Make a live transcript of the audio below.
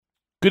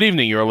Good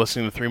evening. You are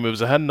listening to Three Moves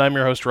Ahead, and I'm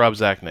your host, Rob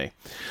Zachney.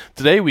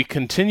 Today, we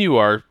continue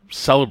our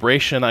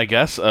celebration, I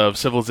guess, of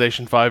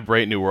Civilization V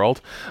Brave New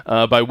World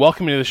by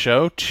welcoming to the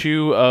show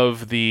two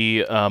of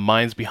the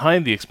minds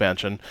behind the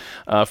expansion.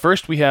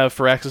 First, we have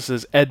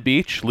Firaxis' Ed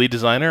Beach, lead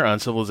designer on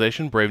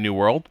Civilization Brave New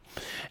World,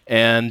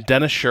 and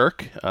Dennis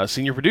Shirk,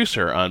 senior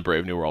producer on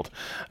Brave New World.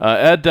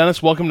 Ed,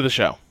 Dennis, welcome to the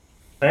show.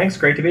 Thanks,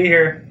 great to be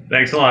here.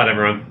 Thanks a lot,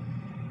 everyone.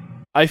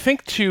 I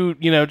think to,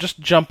 just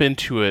jump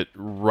into it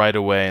right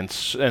away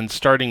and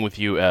starting with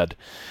you, Ed.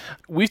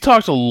 We've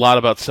talked a lot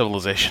about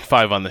Civilization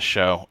V on this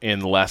show in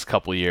the last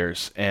couple of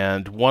years,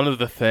 and one of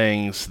the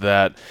things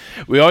that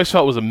we always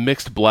felt was a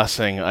mixed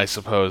blessing, I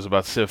suppose,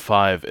 about Civ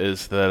 5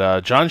 is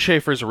that John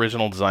Schaefer's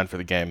original design for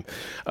the game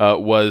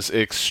was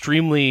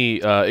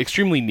extremely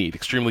neat,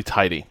 extremely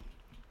tidy.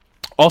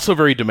 Also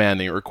very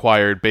demanding. It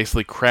required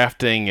basically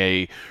crafting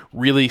a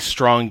really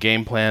strong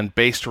game plan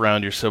based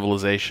around your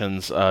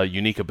civilization's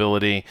unique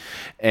ability,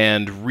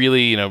 and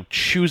really,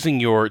 choosing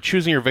your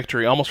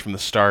victory almost from the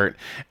start,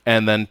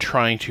 and then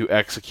trying to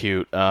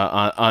execute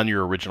on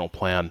your original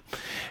plan.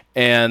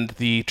 And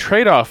the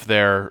trade-off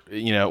there,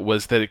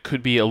 was that it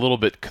could be a little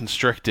bit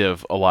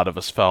constrictive, a lot of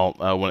us felt,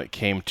 when it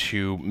came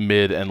to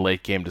mid and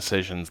late game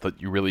decisions,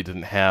 that you really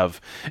didn't have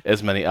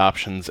as many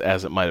options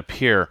as it might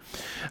appear.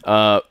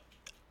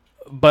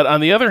 But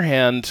on the other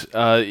hand,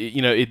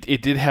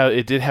 it did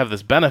have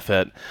this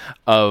benefit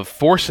of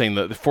forcing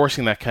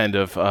that kind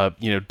of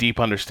deep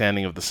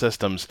understanding of the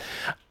systems.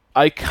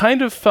 I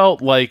kind of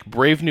felt like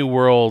Brave New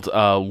World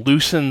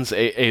loosens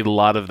a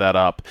lot of that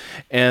up,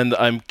 and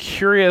I'm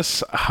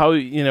curious how,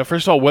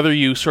 first of all, whether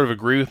you sort of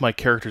agree with my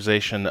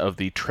characterization of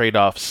the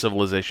trade-offs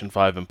Civilization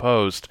V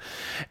imposed,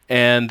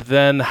 and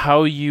then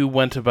how you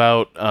went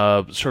about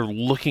sort of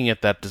looking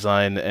at that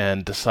design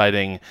and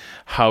deciding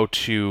how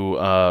to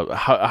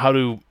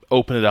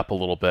open it up a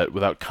little bit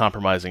without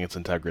compromising its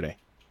integrity.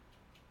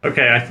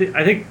 Okay,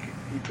 I think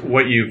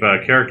what you've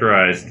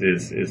characterized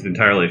is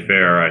entirely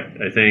fair.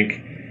 I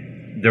think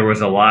there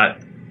was a lot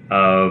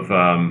of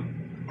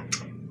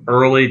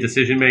early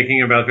decision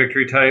making about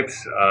victory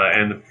types,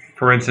 and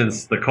for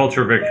instance, the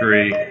culture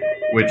victory,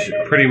 which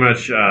pretty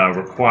much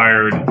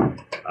required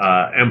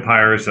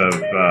empires of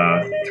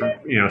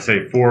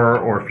say 4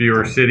 or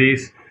fewer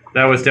cities.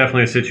 That was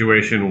definitely a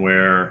situation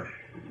where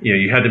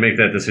you had to make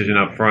that decision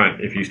up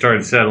front. If you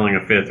started settling a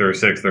 5th or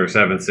 6th or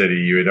 7th city,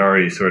 you had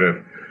already sort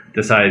of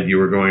decided you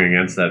were going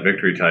against that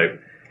victory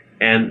type,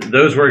 and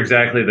those were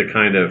exactly the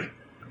kind of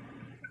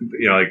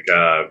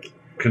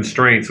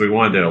constraints we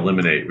wanted to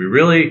eliminate. We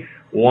really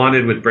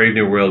wanted, with Brave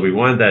New World, we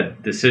wanted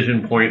that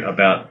decision point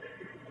about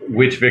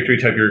which victory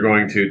type you're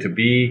going to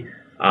be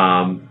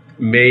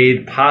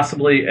made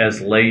possibly as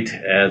late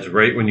as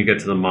right when you get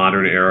to the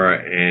modern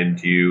era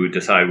and you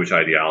decide which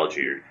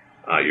ideology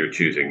you're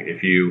choosing.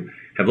 If you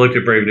have looked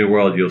at Brave New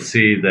World, you'll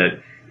see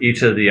that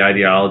each of the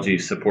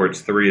ideologies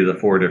supports 3 of the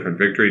 4 different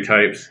victory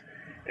types.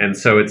 And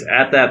so it's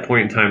at that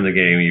point in time in the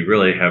game you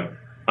really have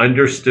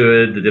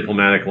understood the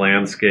diplomatic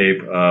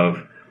landscape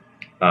of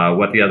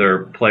what the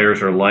other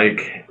players are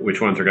like, which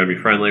ones are going to be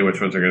friendly,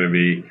 which ones are going to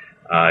be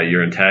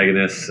your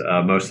antagonists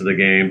most of the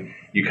game.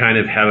 You kind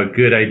of have a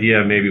good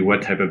idea maybe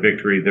what type of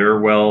victory they're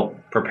well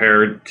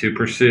prepared to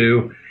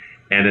pursue.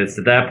 And it's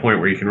at that point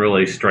where you can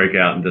really strike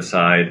out and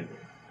decide,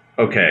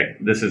 okay,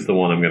 this is the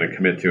one I'm going to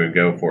commit to and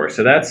go for.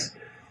 So that's,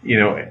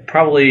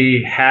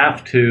 probably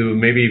half to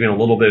maybe even a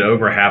little bit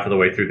over half of the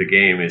way through the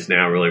game is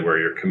now really where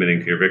you're committing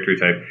to your victory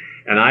type.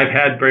 And I've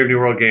had Brave New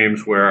World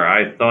games where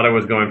I thought I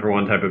was going for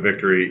one type of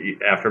victory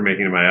after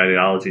making my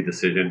ideology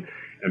decision.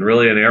 And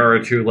really an hour or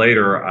two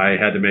later, I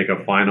had to make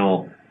a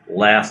final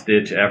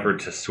last-ditch effort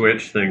to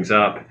switch things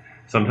up.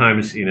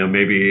 Sometimes,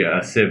 maybe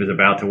a Civ is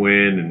about to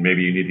win and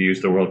maybe you need to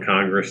use the World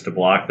Congress to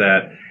block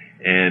that.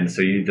 And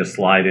so you need to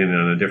slide in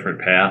on a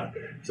different path.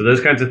 So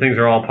those kinds of things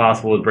are all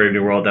possible with Brave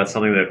New World. That's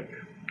something that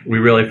we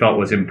really felt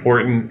was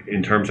important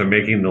in terms of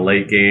making the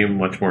late game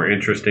much more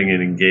interesting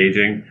and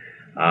engaging.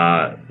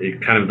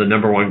 Kind of the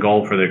number one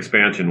goal for the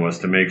expansion was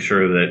to make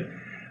sure that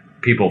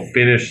people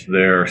finished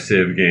their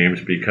Civ games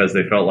because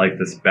they felt like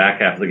this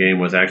back half of the game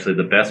was actually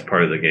the best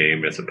part of the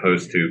game as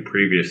opposed to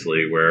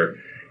previously where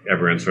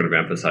everyone sort of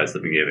emphasized the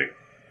beginning.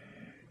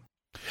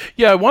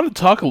 Yeah, I want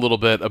to talk a little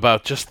bit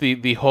about just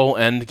the whole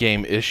end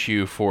game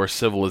issue for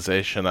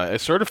Civilization. I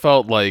sort of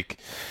felt like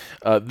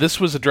this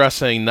was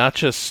addressing not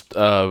just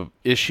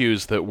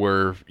issues that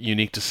were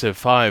unique to Civ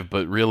 5,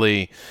 but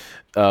really,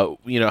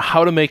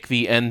 how to make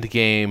the end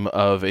game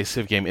of a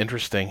Civ game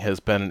interesting has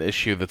been an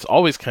issue that's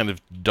always kind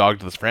of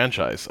dogged this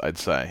franchise, I'd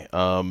say.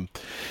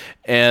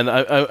 And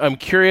I'm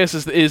curious: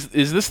 is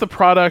this the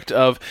product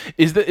of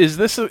is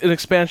this an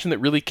expansion that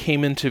really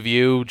came into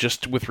view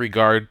just with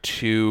regard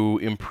to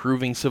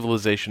improving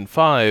Civilization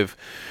 5?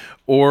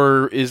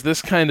 Or is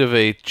this kind of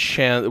a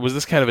chance? Was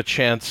this kind of a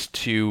chance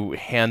to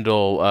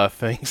handle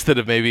things that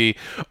have maybe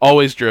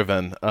always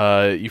driven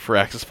you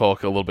Firaxis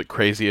folk a little bit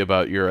crazy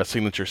about your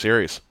signature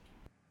series?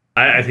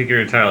 I think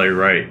you're entirely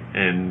right,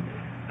 and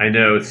I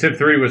know Civ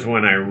 3 was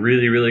when I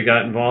really, really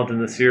got involved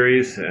in the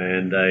series,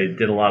 and I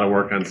did a lot of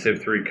work on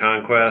Civ 3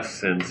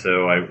 Conquests, and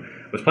so I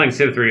was playing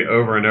Civ 3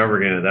 over and over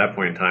again at that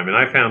point in time, and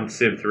I found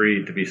Civ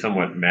 3 to be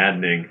somewhat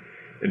maddening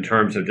in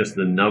terms of just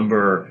the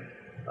number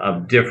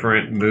of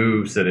different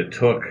moves that it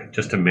took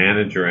just to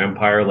manage your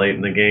empire late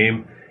in the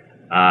game.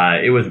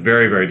 It was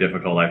very, very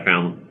difficult, I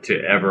found,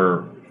 to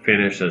ever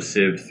finish a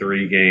Civ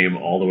 3 game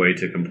all the way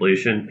to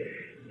completion,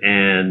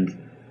 and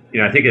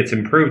I think it's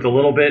improved a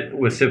little bit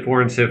with Civ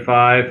 4 and Civ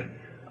 5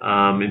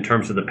 in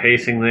terms of the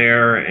pacing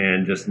there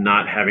and just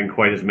not having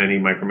quite as many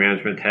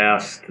micromanagement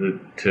tasks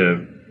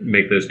to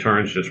make those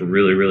turns just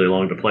really, really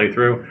long to play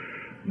through.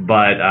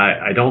 But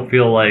I don't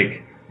feel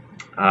like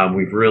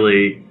we've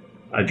really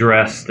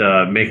addressed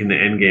making the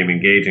end game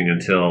engaging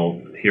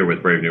until here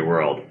with Brave New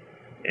World.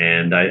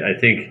 And I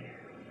think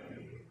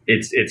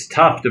it's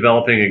tough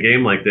developing a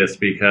game like this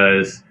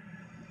because,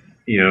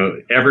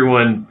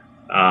 everyone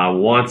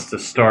wants to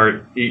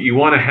start. You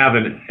want to have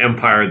an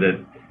empire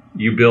that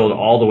you build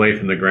all the way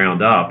from the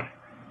ground up,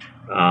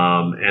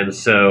 and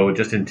so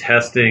just in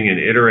testing and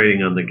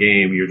iterating on the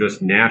game, you're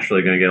just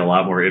naturally going to get a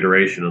lot more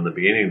iteration on the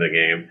beginning of the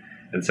game,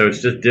 and so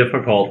it's just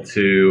difficult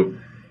to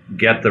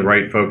get the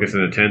right focus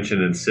and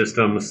attention and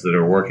systems that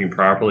are working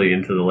properly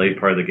into the late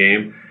part of the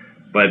game.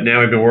 But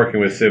now we've been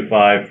working with Civ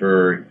 5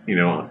 for,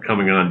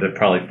 coming on to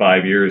probably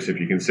 5 years if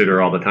you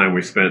consider all the time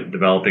we spent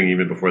developing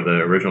even before the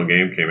original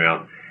game came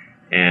out.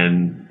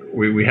 And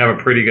we have a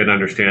pretty good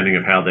understanding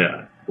of how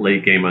the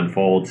late game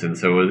unfolds, and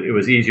so it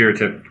was easier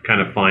to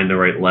kind of find the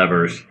right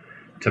levers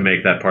to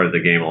make that part of the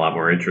game a lot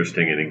more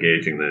interesting and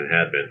engaging than it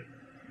had been.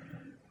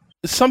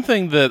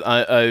 Something that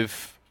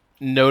I've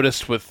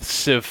noticed with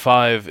Civ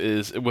 5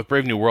 is, with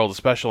Brave New World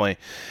especially,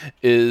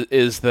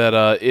 is that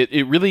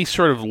it really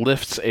sort of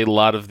lifts a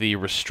lot of the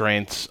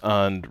restraints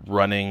on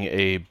running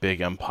a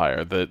big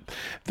empire. That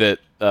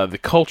the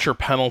culture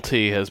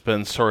penalty has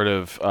been sort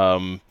of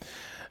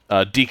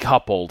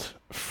decoupled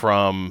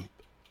from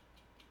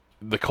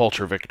the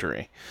culture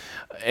victory,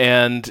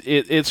 and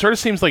it sort of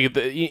seems like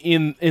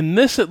in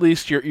this, at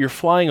least, you're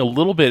flying a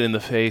little bit in the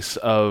face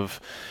of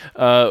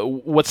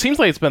what seems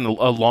like it's been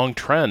a long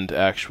trend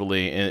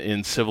actually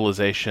in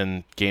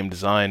Civilization game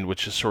design,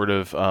 which is sort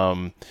of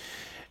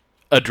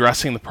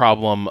addressing the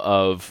problem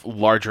of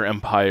larger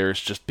empires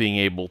just being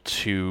able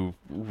to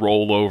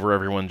roll over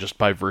everyone just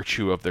by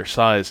virtue of their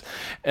size.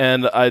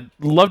 And I'd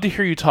love to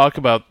hear you talk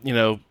about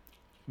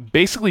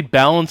basically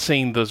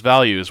balancing those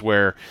values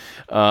where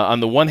on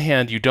the one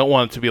hand you don't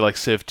want it to be like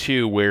Civ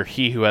 2 where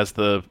he who has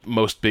the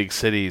most big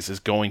cities is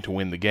going to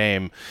win the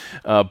game,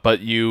 but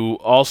you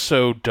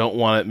also don't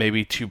want it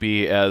maybe to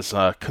be as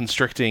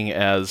constricting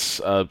as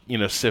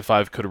Civ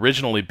 5 could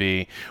originally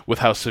be with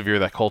how severe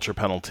that culture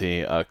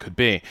penalty could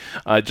be.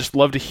 I'd just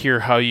love to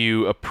hear how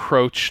you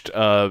approached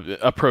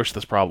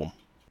this problem.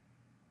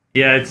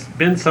 Yeah, it's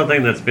been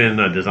something that's been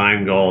a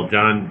design goal.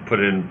 John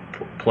put in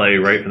play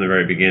right from the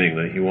very beginning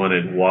that he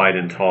wanted wide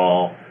and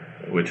tall,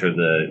 which are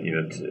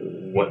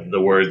what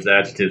the words,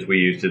 adjectives we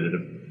use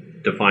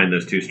to define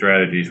those two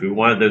strategies. We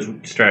wanted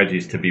those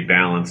strategies to be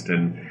balanced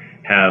and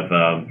have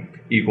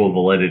equal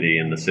validity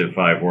in the Civ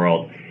 5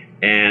 world.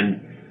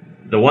 And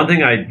the one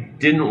thing I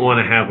didn't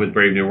want to have with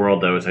Brave New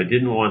World, though, is I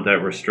didn't want that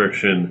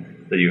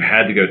restriction that you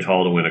had to go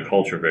tall to win a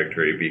culture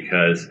victory,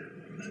 because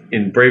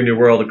in Brave New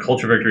World, the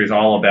culture victory is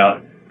all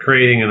about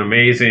creating an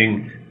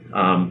amazing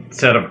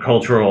set of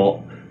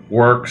cultural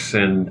works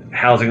and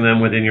housing them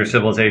within your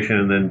civilization,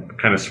 and then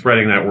kind of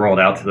spreading that world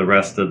out to the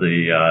rest of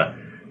the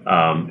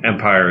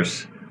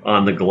empires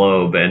on the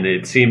globe. And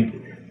it seemed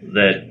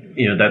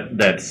that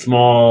that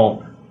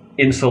small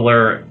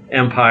insular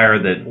empire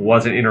that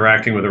wasn't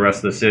interacting with the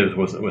rest of the civs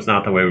was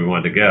not the way we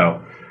wanted to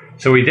go.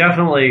 So we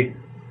definitely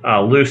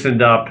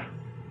loosened up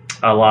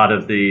a lot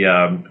of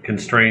the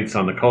constraints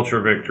on the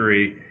culture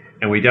victory,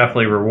 and we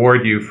definitely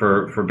reward you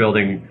for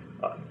building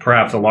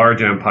perhaps a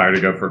large empire to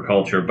go for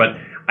culture. But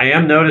I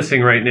am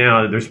noticing right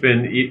now that there's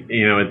been,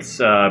 it's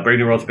Brave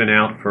New World's been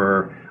out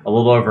for a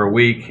little over a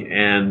week,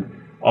 and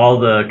all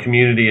the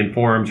community and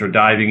forums are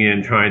diving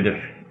in trying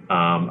to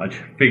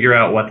figure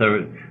out what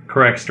the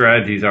correct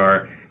strategies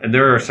are. And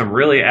there are some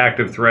really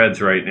active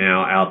threads right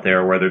now out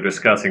there where they're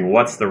discussing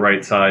what's the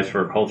right size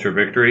for a culture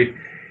victory,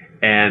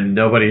 and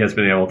nobody has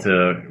been able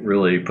to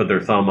really put their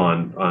thumb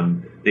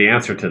on the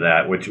answer to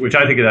that, which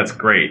I think that's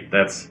great.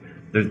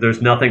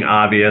 There's nothing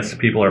obvious.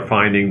 People are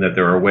finding that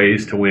there are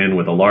ways to win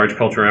with a large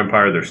cultural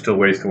empire. There's still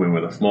ways to win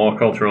with a small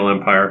cultural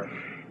empire.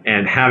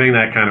 And having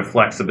that kind of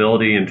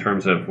flexibility in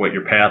terms of what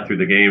your path through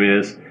the game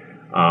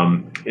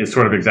is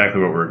sort of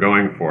exactly what we're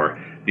going for.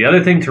 The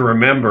other thing to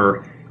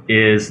remember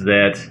is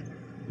that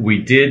we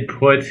did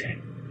put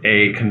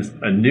a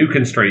new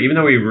constraint. Even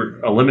though we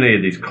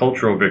eliminated these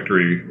cultural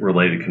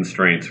victory-related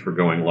constraints for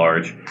going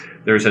large,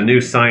 there's a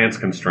new science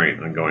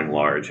constraint on going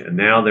large. And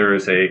now there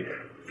is a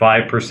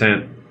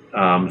 5%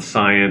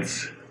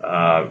 science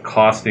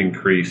cost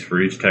increase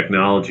for each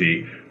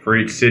technology for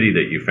each city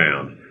that you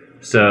found.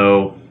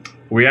 So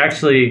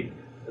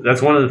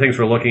that's one of the things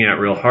we're looking at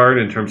real hard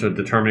in terms of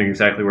determining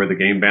exactly where the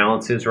game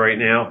balance is right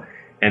now.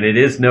 and it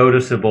is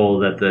noticeable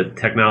that the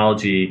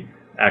technology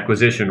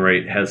acquisition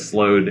rate has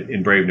slowed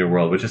in Brave New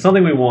World, which is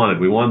something we wanted.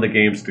 We wanted the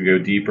games to go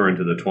deeper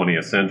into the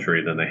 20th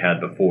century than they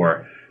had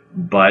before,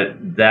 but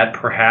that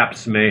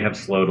perhaps may have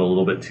slowed a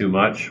little bit too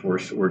much.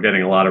 We're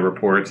getting a lot of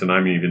reports, and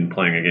I'm even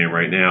playing a game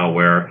right now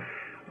where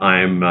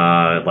I'm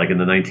like in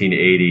the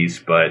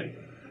 1980s, but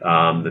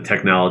the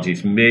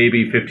technology's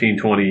maybe 15,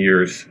 20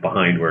 years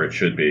behind where it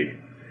should be.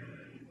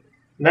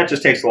 And that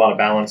just takes a lot of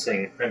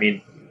balancing. I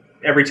mean,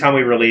 every time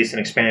we release an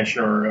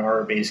expansion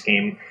or a base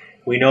game,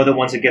 we know that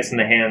once it gets in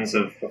the hands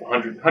of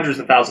hundreds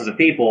of thousands of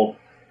people,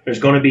 there's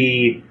going to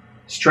be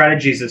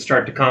strategies that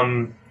start to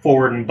come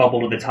forward and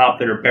bubble to the top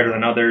that are better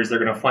than others. They're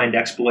going to find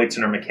exploits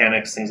in our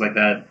mechanics, things like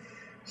that.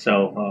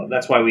 So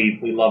that's why we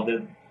love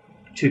that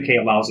 2K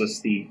allows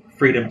us the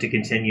freedom to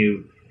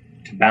continue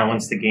to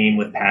balance the game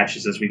with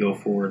patches as we go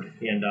forward.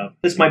 And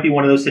this might be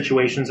one of those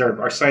situations.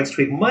 Our science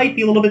tweak might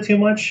be a little bit too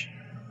much.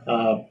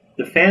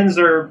 The fans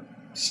are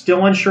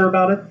still unsure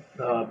about it,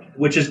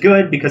 which is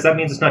good because that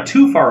means it's not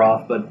too far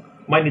off, but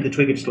might need to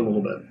tweak it just a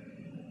little bit.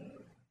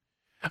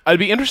 I'd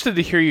be interested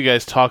to hear you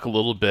guys talk a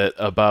little bit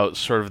about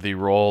sort of the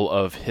role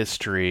of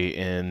history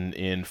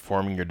in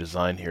forming your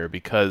design here,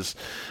 because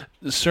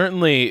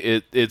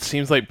certainly it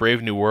seems like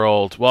Brave New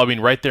World, well, I mean,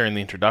 right there in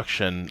the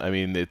introduction, I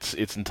mean,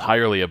 it's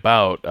entirely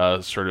about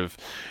sort of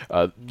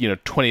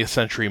 20th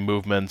century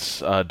movements,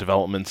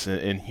 developments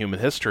in human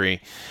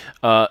history,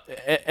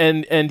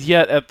 and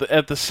yet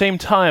at the same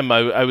time,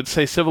 I would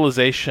say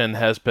civilization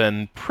has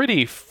been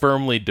pretty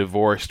firmly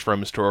divorced from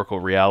historical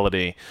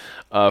reality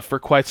for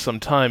quite some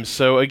time.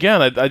 So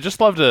again, I'd just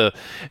love to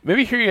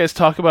maybe hear you guys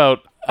talk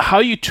about how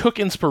you took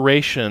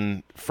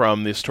inspiration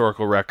from the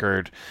historical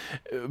record,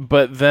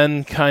 but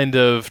then kind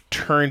of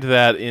turned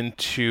that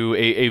into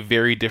a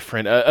very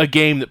different, a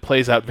game that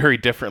plays out very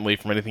differently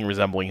from anything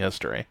resembling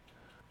history.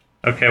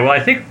 Okay, well, I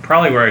think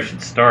probably where I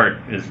should start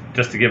is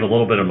just to give a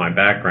little bit of my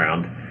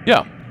background.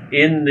 Yeah.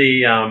 In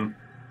the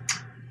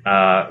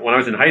when I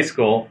was in high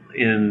school,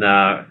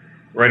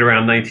 right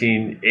around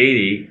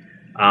 1980,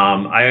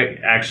 I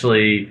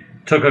actually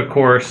took a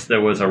course that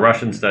was a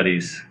Russian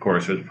studies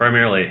course. It was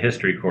primarily a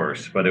history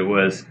course, but it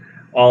was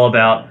all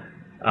about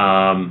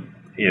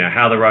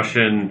how the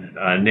Russian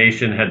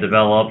nation had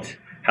developed,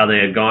 how they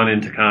had gone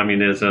into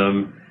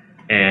communism,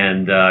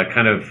 and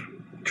kind of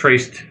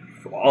traced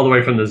all the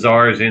way from the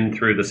czars in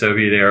through the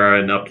Soviet era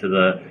and up to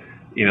the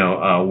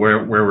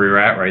where we were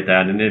at right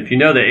then. And if you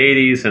know the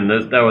 80s,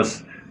 and that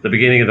was the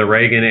beginning of the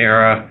Reagan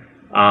era,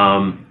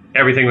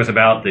 everything was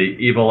about the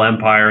evil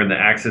empire and the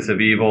axis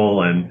of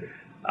evil, and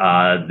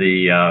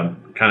the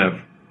kind of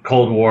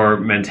Cold War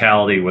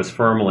mentality was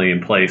firmly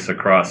in place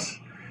across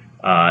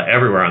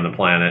everywhere on the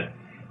planet.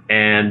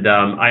 And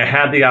I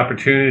had the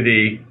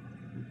opportunity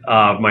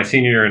my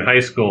senior year in high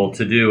school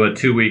to do a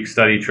 2-week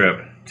study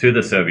trip to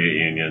the Soviet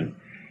Union,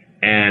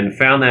 and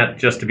found that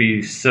just to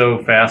be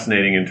so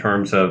fascinating in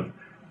terms of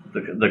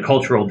the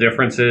cultural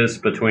differences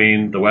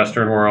between the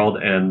Western world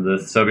and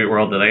the Soviet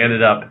world, that I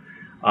ended up,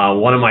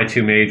 one of my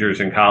 2 majors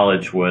in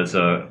college was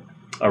a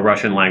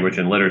Russian language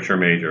and literature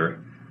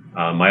major.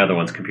 My other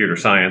one's computer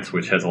science,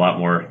 which has a lot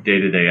more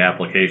day-to-day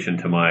application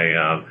to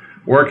my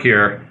work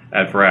here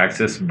at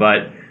Firaxis.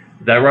 But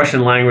that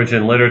Russian language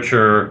and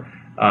literature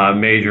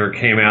major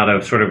came out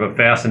of sort of a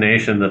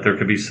fascination that there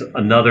could be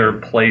another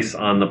place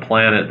on the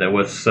planet that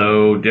was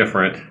so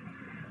different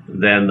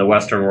than the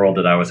Western world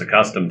that I was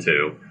accustomed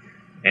to.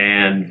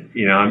 And,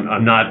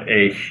 I'm not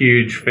a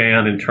huge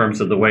fan in terms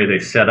of the way they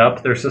set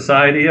up their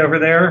society over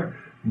there,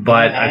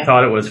 but I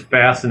thought it was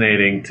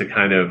fascinating to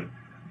kind of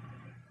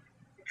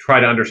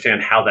try to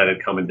understand how that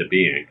had come into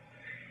being.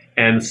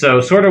 And so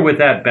sort of with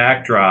that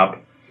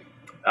backdrop,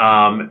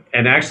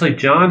 and actually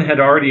John had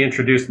already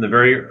introduced in the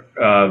very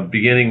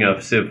beginning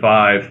of Civ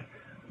 5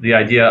 the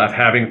idea of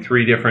having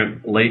 3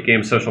 different late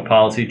game social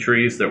policy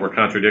trees that were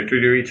contradictory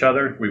to each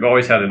other. We've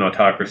always had an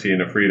autocracy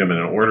and a freedom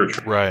and an order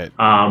tree. Right.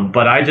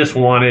 But I just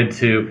wanted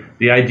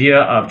the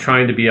idea of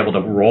trying to be able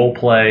to role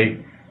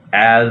play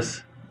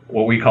as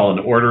what we call an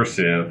order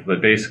civ,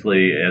 but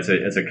basically as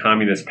a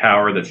communist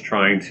power that's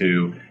trying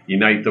to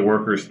unite the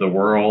workers of the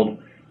world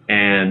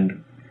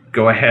and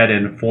go ahead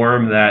and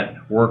form that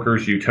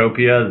workers'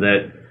 utopia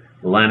that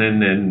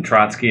Lenin and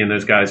Trotsky and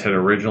those guys had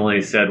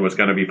originally said was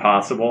going to be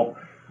possible.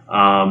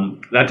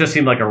 That just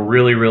seemed like a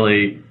really,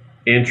 really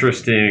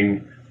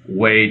interesting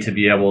way to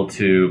be able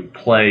to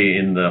play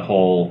in the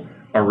whole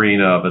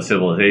arena of a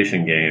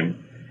civilization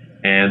game.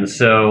 And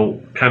so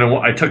kind of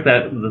I took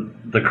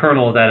the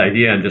kernel of that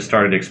idea and just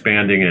started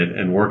expanding it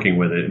and working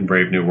with it in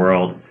Brave New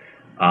World.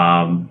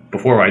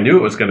 Before I knew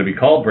it was going to be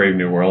called Brave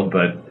New World,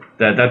 but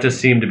that just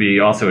seemed to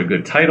be also a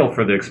good title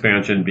for the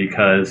expansion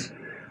because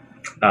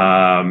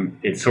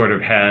it sort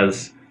of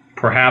has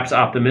perhaps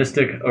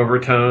optimistic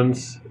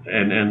overtones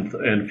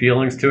and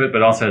feelings to it,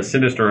 but also has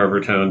sinister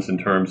overtones in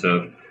terms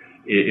of,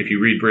 if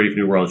you read Brave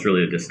New World, it's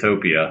really a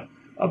dystopia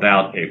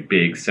about a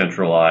big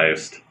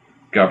centralized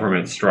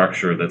government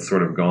structure that's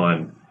sort of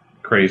gone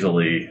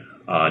crazily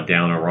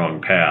down a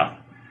wrong path.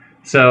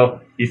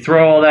 So you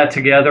throw all that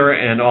together,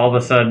 and all of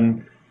a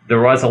sudden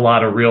there was a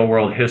lot of real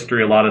world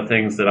history, a lot of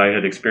things that I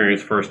had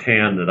experienced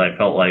firsthand that I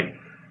felt like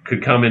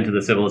could come into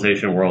the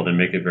Civilization world and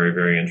make it very,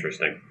 very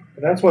interesting.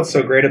 That's what's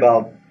so great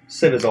about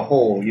Civ as a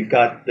whole. You've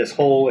got this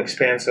whole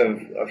expanse of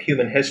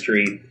human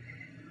history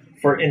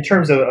in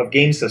terms of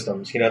game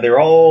systems. They're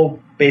all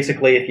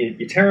basically, if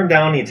you tear them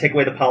down and you take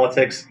away the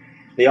politics,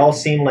 they all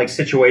seem like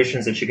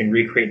situations that you can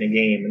recreate in a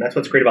game. And that's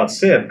what's great about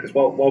Civ, because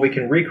while we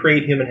can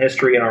recreate human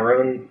history in our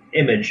own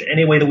image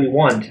any way that we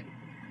want,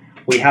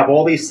 we have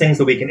all these things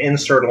that we can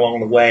insert along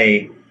the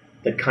way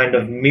that kind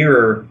of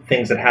mirror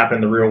things that happen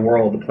in the real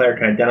world. The player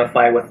can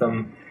identify with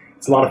them.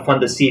 It's a lot of fun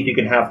to see if you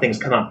can have things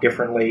come out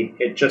differently.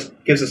 It just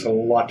gives us a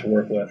lot to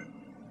work with.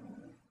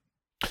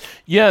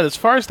 Yeah, as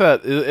far as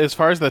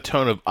that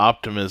tone of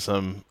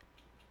optimism,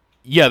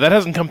 yeah, that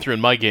hasn't come through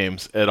in my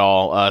games at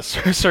all.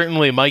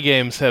 Certainly, my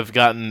games have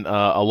gotten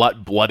a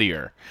lot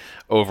bloodier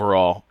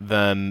overall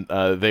than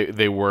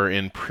they were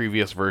in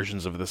previous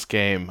versions of this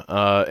game,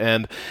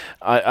 and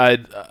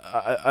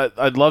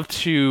I'd love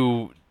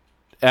to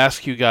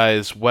ask you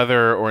guys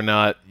whether or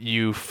not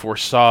you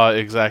foresaw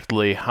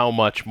exactly how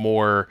much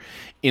more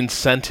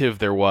incentive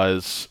there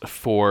was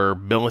for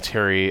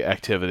military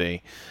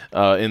activity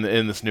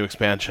in this new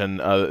expansion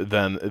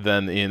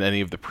than in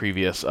any of the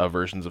previous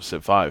versions of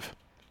Civ 5.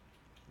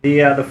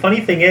 The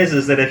funny thing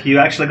is that if you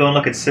actually go and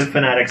look at Civ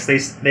Fanatics,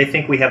 they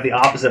think we have the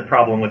opposite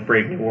problem with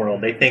Brave New World.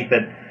 They think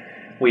that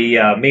we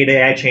made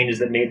AI changes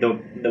that made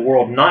the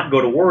world not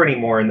go to war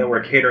anymore, and that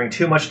we're catering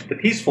too much to the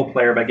peaceful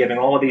player by giving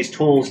all of these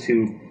tools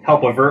to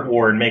help avert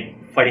war and make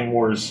fighting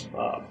wars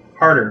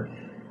harder.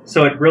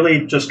 So it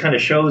really just kind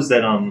of shows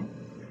that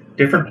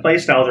different play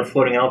styles are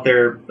floating out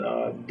there,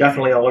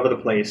 definitely all over the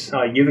place.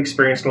 You've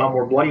experienced a lot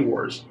more bloody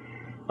wars.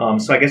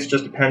 So I guess it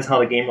just depends how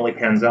the game really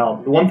pans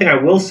out. The one thing I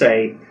will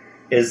say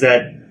is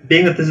that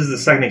being that this is the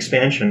second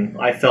expansion,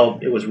 I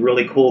felt it was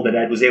really cool that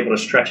Ed was able to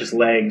stretch his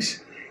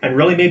legs and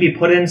really maybe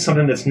put in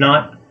something that's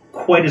not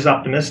quite as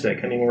optimistic.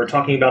 I mean, when we're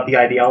talking about the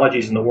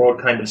ideologies in the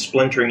world kind of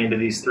splintering into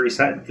these three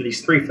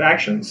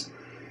factions,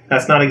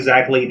 that's not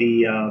exactly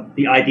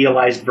the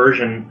idealized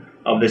version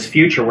of this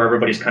future where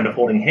everybody's kind of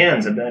holding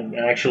hands and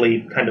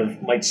actually kind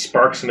of might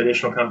spark some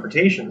additional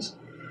confrontations.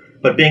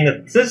 But being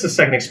that this is the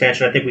second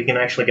expansion, I think we can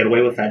actually get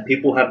away with that.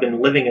 People have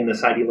been living in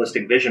this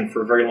idealistic vision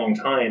for a very long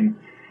time,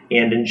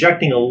 and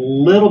injecting a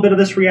little bit of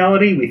this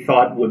reality we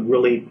thought would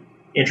really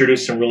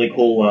introduce some really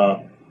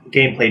cool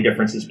gameplay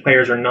differences.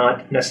 Players are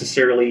not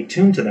necessarily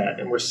tuned to that,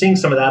 and we're seeing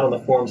some of that on the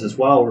forums as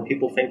well, where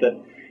people think that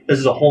this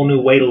is a whole new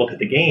way to look at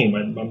the game.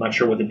 I'm not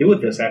sure what to do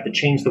with this. I have to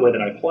change the way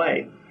that I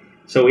play.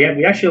 So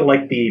we actually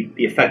like the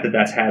effect that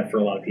that's had for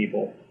a lot of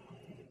people.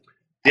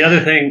 The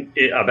other thing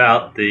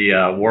about the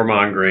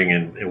warmongering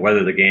and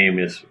whether the game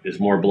is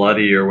more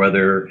bloody or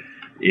whether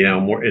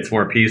it's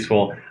more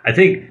peaceful, I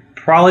think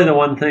probably the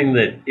one thing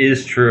that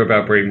is true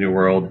about Brave New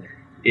World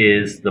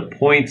is the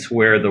points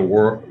where the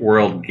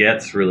world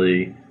gets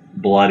really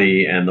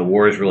bloody and the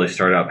wars really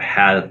start up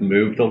have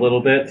moved a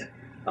little bit.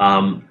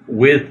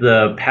 With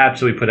the patch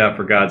that we put out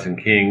for Gods and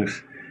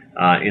Kings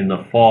in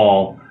the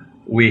fall,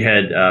 we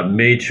had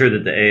made sure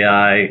that the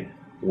AI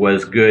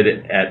was good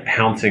at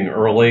pouncing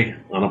early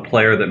on a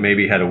player that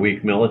maybe had a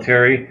weak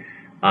military.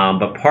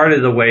 But part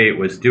of the way it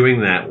was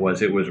doing that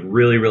was it was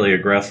really, really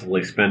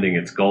aggressively spending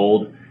its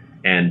gold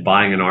and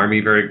buying an army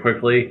very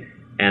quickly.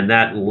 And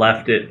that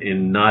left it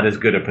in not as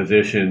good a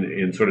position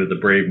in sort of the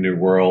Brave New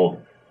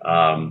World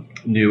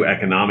new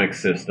economic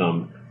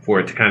system for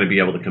it to kind of be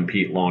able to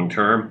compete long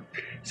term.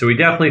 So we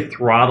definitely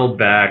throttled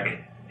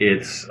back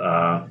its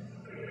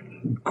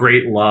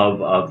great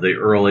love of the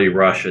early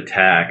rush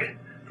attack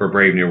for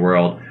Brave New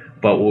World.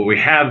 But what we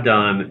have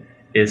done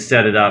is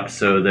set it up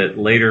so that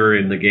later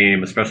in the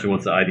game, especially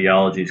once the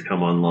ideologies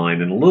come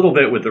online, and a little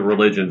bit with the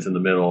religions in the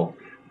middle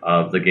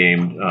of the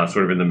game,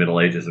 sort of in the Middle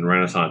Ages and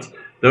Renaissance,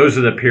 those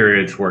are the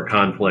periods where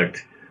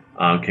conflict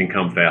can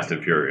come fast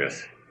and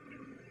furious.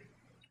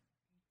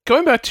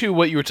 Going back to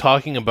what you were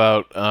talking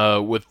about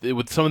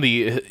with some of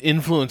the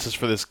influences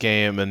for this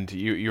game and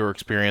your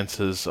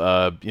experiences,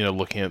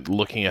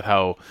 looking at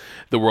how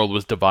the world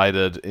was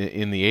divided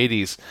in the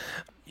 80s,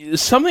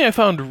 something I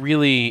found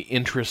really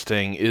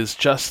interesting is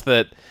just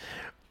that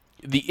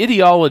the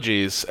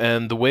ideologies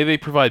and the way they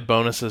provide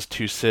bonuses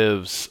to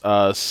civs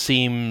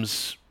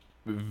seems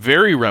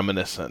very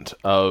reminiscent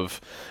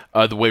of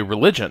the way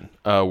religion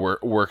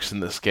works in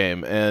this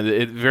game, and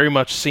it very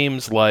much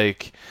seems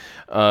like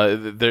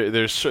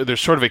there's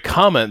sort of a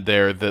comment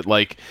there that,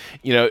 like,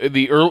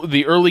 the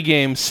early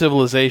game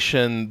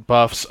civilization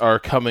buffs are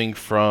coming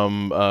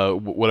from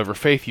whatever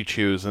faith you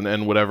choose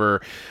and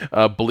whatever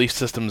belief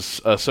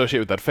systems associated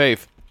with that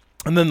faith.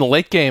 And then the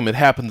late game, it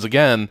happens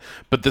again,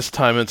 but this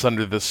time it's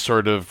under this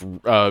sort of,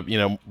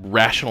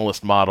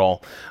 rationalist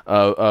model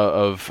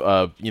of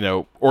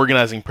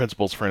organizing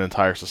principles for an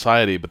entire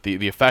society. But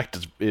the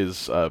effect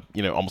is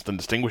almost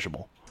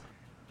indistinguishable.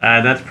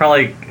 And that's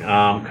probably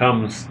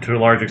comes to a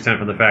large extent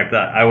from the fact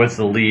that I was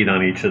the lead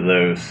on each of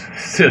those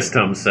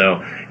systems.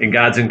 So in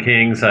Gods and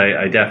Kings,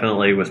 I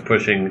definitely was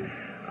pushing,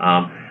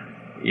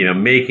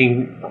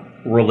 making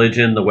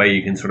religion, the way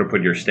you can sort of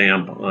put your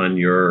stamp on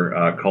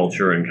your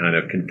culture and kind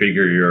of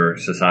configure your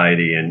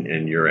society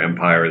and your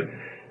empire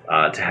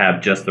to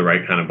have just the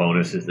right kind of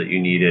bonuses that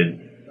you needed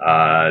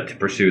to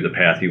pursue the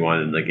path you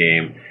wanted in the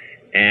game.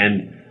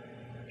 And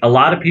a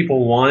lot of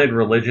people wanted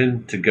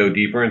religion to go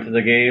deeper into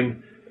the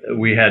game.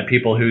 We had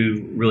people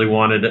who really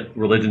wanted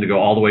religion to go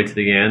all the way to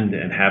the end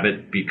and have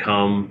it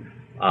become,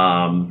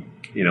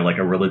 like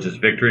a religious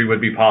victory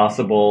would be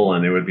possible,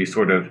 and it would be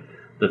sort of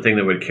the thing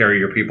that would carry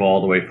your people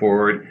all the way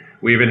forward.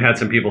 We even had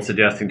some people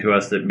suggesting to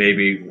us that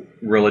maybe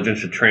religion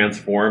should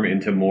transform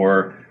into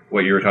more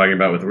what you were talking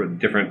about with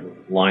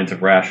different lines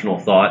of rational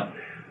thought.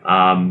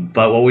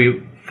 But what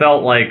we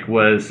felt like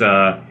was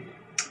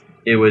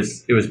it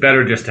was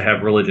better just to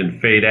have religion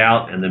fade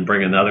out and then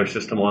bring another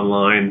system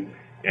online.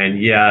 And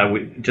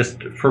we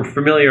just for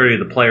familiarity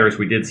of the players,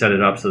 we did set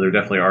it up so there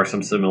definitely are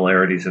some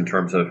similarities in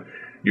terms of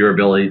your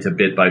ability to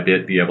bit by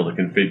bit be able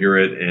to configure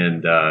it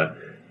and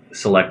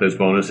select those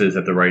bonuses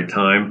at the right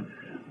time.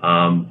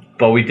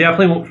 But we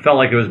definitely felt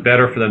like it was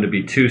better for them to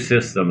be two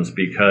systems,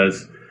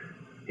 because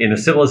in a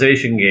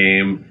Civilization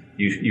game,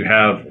 you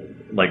have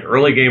like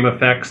early game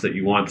effects that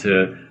you want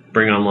to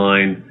bring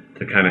online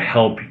to kind of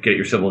help get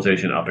your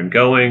civilization up and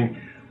going.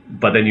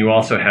 But then you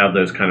also have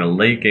those kind of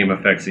late game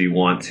effects that you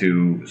want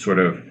to sort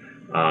of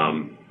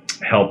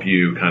help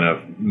you kind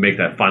of make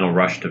that final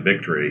rush to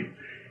victory.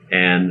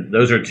 And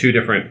those are two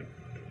different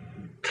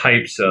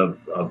types of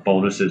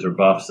bonuses or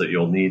buffs that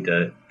you'll need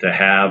to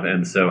have.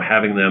 And so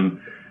having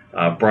them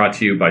brought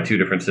to you by two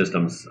different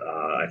systems,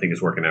 I think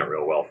is working out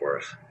real well for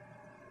us.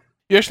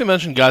 You actually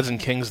mentioned Gods and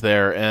Kings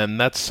there, and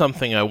that's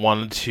something I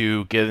wanted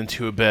to get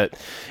into a bit.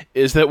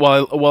 Is that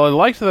while I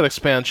liked that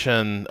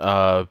expansion,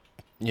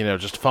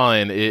 just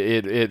fine.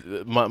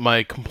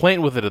 My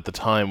complaint with it at the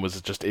time was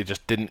it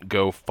just didn't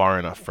go far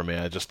enough for me.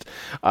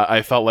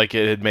 I felt like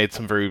it had made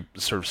some very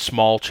sort of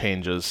small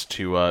changes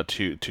to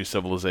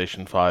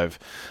Civilization V,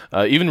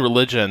 even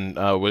religion,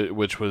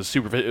 which was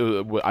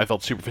I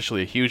felt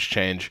superficially a huge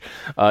change.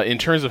 In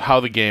terms of how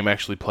the game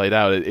actually played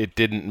out, it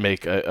didn't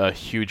make a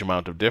huge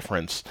amount of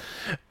difference,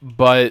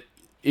 but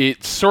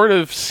it sort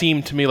of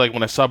seemed to me like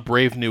when I saw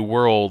Brave New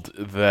World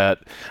that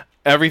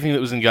everything that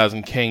was in Gods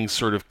and Kings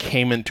sort of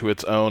came into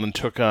its own and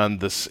took on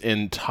this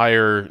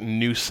entire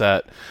new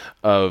set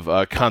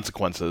of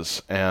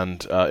consequences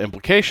and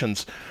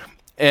implications.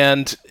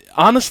 And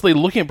honestly,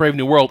 looking at Brave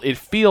New World, it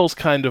feels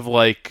kind of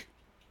like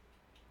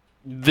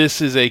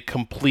this is a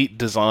complete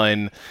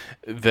design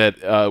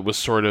that was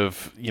sort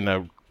of,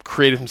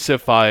 created from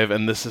Civ 5,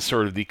 and this is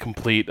sort of the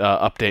complete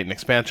update and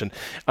expansion.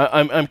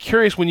 I'm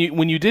curious, when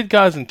you did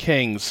Gods and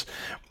Kings,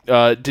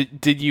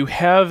 did you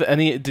have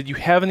any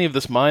of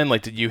this in mind?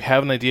 Like, did you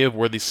have an idea of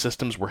where these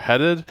systems were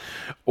headed,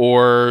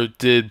 or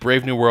did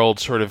Brave New World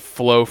sort of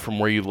flow from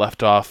where you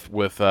left off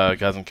with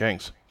Gods and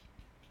Kings?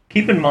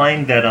 Keep in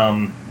mind that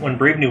when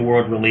Brave New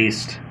World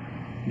released,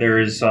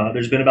 there's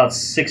been about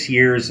 6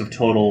 years of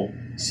total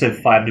Civ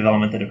 5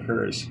 development that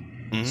occurs.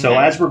 Mm-hmm. So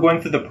as we're going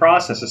through the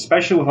process,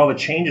 especially with all the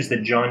changes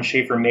that John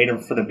Schaefer made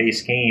for the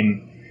base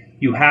game,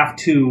 you have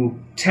to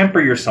temper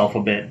yourself a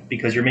bit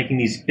because you're making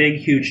these big,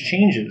 huge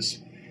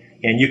changes.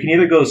 And you can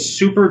either go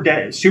super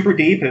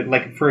deep,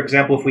 like, for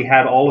example, if we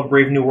had all of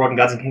Brave New World and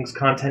Gods and Kings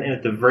content in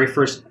at the very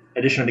first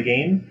edition of the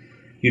game,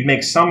 you'd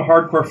make some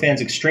hardcore fans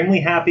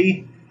extremely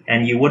happy,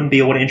 and you wouldn't be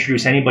able to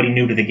introduce anybody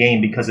new to the game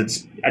because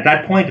it's at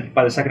that point,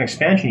 by the second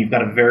expansion, you've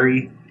got a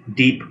very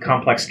deep,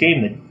 complex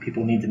game that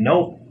people need to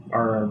know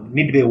or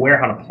need to be aware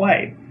how to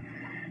play.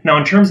 Now,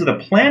 in terms of the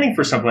planning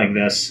for something like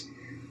this,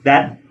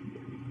 that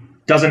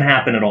doesn't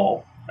happen at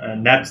all.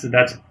 And that's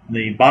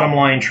the bottom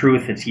line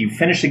truth. It's you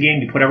finish the game,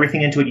 you put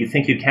everything into it you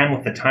think you can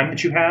with the time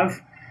that you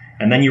have,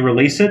 and then you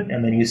release it,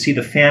 and then you see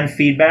the fan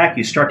feedback.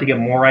 You start to get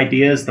more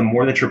ideas the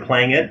more that you're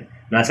playing it. And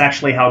that's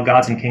actually how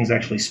Gods and Kings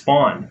actually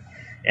spawned.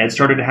 And it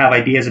started to have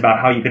ideas about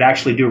how you could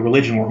actually do a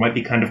religion where it might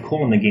be kind of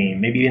cool in the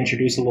game. Maybe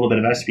introduce a little bit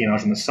of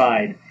espionage on the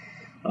side,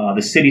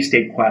 the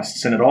city-state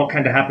quests, and it all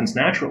kind of happens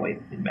naturally.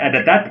 And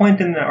at that point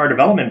in our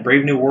development,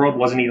 Brave New World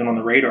wasn't even on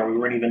the radar. We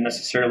weren't even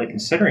necessarily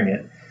considering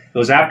it. It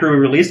was after we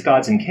released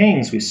Gods and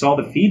Kings, we saw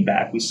the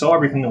feedback, we saw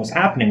everything that was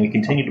happening, we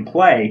continued to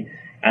play,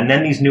 and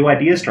then these new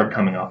ideas start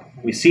coming up.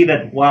 We see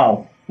that,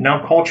 wow,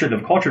 now the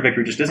culture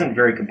victory just isn't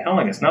very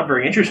compelling. It's not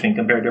very interesting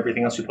compared to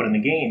everything else we put in the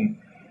game.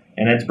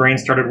 And Ed's brain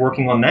started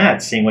working on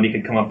that, seeing what he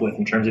could come up with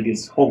in terms of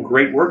this whole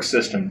great work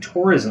system,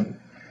 tourism.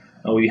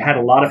 We had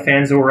a lot of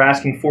fans that were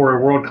asking for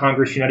a World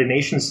Congress United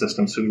Nations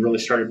system, so we really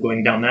started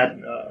going down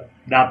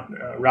that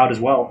route as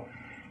well.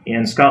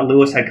 And Scott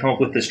Lewis had come up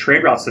with this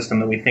trade route system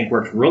that we think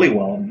worked really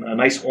well, a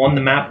nice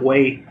on-the-map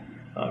way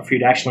for you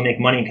to actually make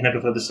money and connect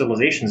with other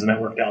civilizations, and that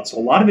worked out. So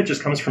a lot of it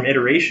just comes from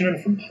iteration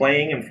and from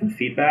playing and from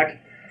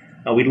feedback.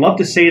 We'd love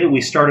to say that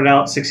we started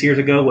out 6 years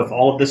ago with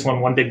all of this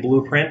on one big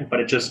blueprint, but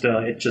it just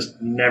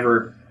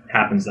never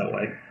happens that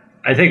way.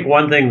 I think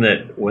one thing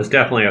that was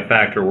definitely a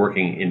factor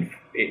working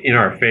in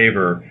our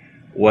favor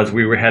was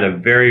we had a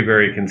very,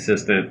 very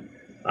consistent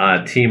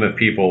team of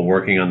people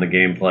working on the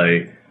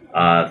gameplay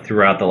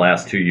throughout the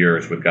last 2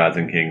 years with Gods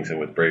and Kings and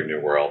with Brave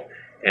New World.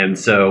 And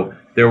so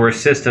there were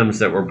systems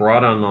that were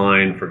brought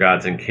online for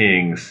Gods and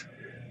Kings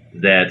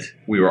that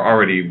we were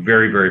already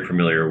very, very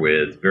familiar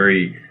with,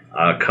 very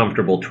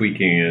comfortable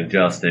tweaking and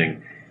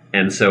adjusting.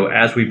 And so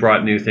as we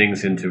brought new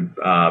things into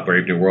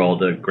Brave New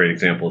World, a great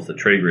example is the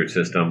trade route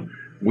system,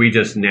 we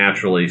just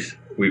naturally,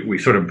 we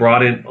sort of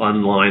brought in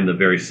online the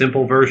very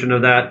simple version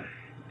of that,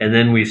 and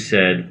then we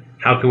said,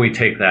 how can we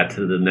take that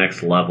to the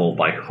next level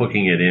by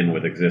hooking it in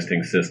with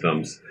existing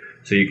systems?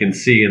 So you can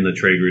see in the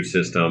trade route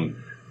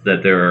system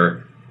that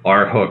there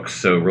are hooks,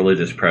 so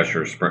religious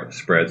pressure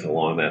spreads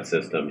along that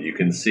system. You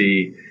can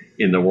see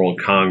in the World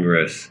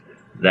Congress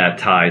that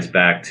ties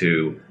back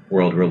to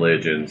world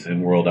religions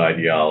and world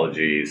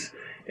ideologies.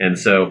 And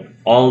so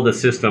all of the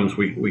systems,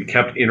 we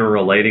kept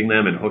interrelating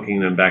them and hooking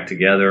them back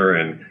together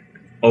and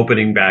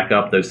opening back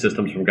up those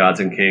systems from Gods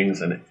and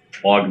Kings and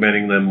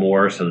augmenting them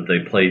more so that they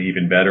played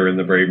even better in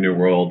the Brave New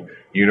World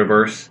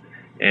universe.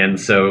 And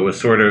so it was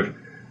sort of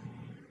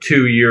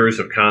 2 years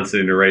of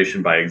constant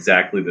iteration by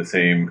exactly the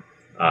same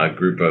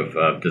group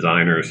of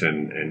designers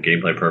and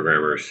gameplay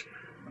programmers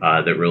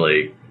that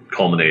really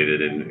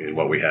culminated in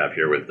what we have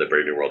here with the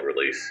Brave New World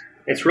release.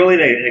 It's really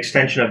an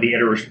extension of the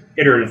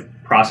iterative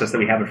process that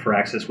we have at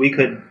Firaxis. We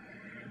could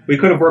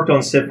have worked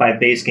on Civ 5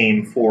 base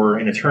game for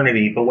an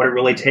eternity, but what it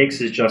really takes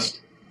is just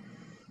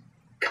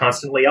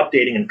constantly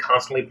updating and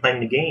constantly playing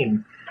the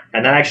game.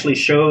 And that actually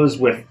shows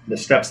with the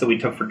steps that we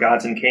took for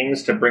Gods and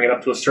Kings to bring it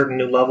up to a certain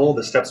new level,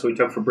 the steps we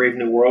took for Brave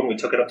New World, and we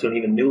took it up to an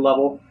even new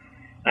level.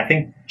 I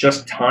think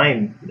just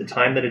the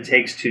time that it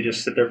takes to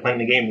just sit there playing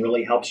the game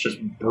really helps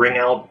just bring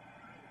out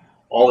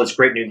all this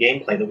great new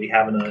gameplay that we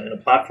have in a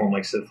platform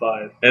like Civ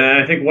 5. And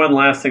I think one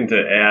last thing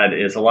to add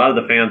is a lot of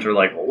the fans are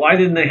like, well, why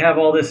didn't they have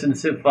all this in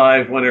Civ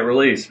 5 when it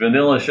released?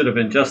 Vanilla should have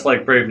been just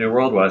like Brave New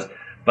World was.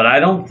 But I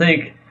don't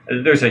think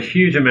there's a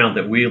huge amount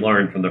that we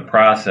learned from the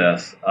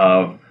process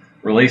of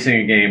releasing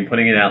a game,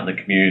 putting it out in the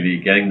community,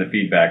 getting the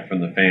feedback from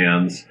the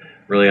fans,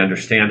 really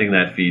understanding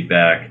that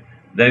feedback,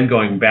 then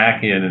going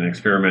back in and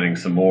experimenting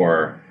some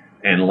more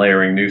and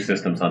layering new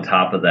systems on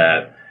top of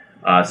that.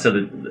 So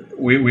that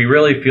we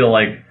really feel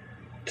like,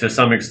 to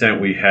some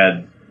extent, we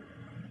had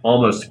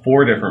almost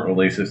 4 different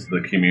releases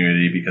to the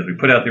community because we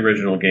put out the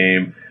original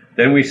game,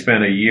 then we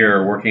spent a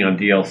year working on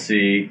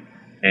DLC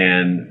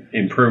and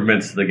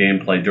improvements to the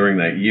gameplay during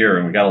that year,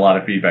 and we got a lot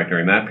of feedback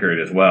during that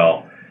period as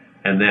well.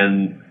 And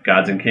then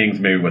Gods and Kings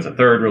maybe was a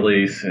 3rd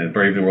release, and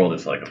Brave New World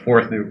is like a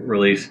 4th new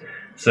release.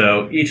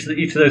 So each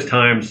of those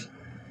times,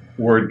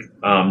 we're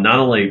not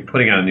only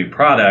putting out a new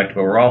product,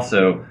 but we're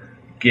also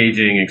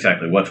gauging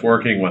exactly what's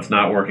working, what's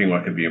not working,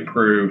 what could be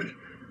improved,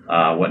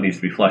 what needs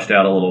to be fleshed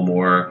out a little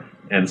more.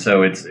 And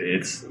so it's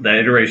that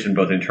iteration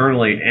both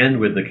internally and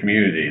with the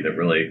community that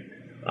really,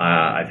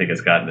 I think,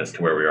 has gotten us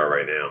to where we are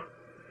right now.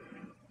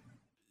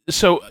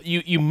 So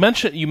you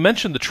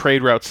mentioned the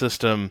trade route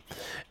system,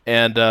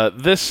 and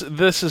this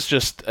is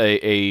just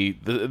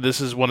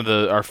this is one of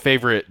our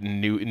favorite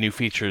new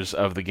features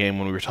of the game.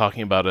 When we were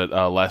talking about it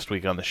last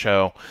week on the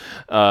show,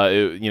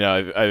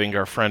 I think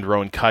our friend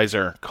Rowan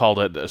Kaiser called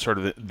it sort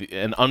of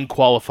an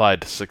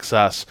unqualified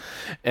success,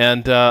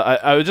 and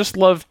I would just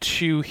love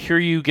to hear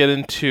you get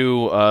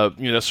into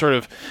sort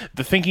of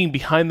the thinking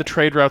behind the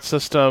trade route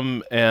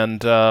system.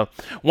 And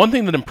one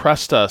thing that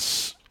impressed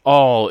us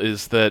all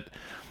is that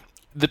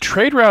the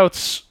trade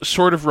routes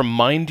sort of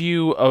remind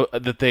you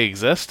that they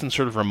exist and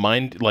sort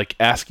of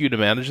ask you to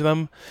manage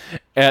them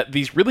at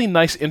these really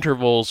nice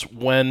intervals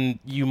when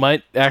you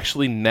might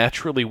actually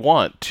naturally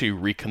want to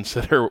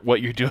reconsider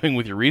what you're doing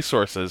with your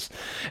resources.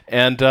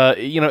 And,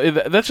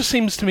 that just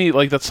seems to me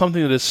like that's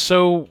something that is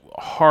so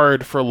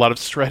hard for a lot of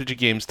strategy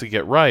games to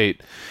get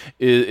right,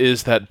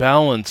 is that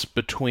balance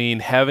between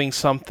having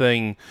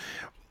something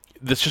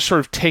that's just sort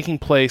of taking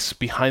place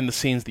behind the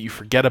scenes that you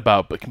forget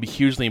about but can be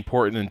hugely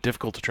important and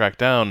difficult to track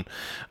down,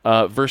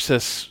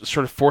 versus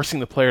sort of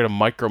forcing the player to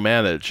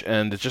micromanage.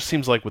 And it just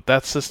seems like with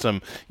that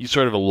system, you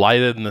sort of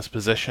alighted in this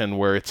position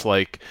where it's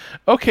like,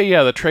 okay,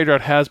 yeah, the trade route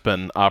has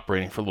been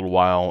operating for a little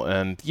while,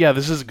 and yeah,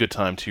 this is a good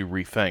time to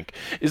rethink.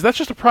 Is that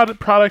just a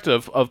product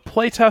of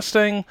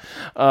playtesting?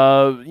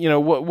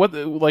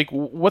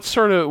 What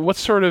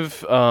sort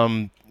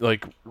of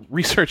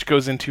research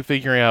goes into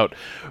figuring out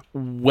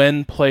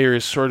when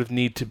players sort of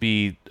need to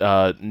be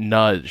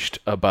nudged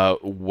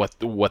about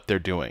what they're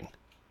doing?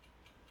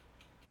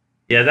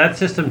 Yeah, that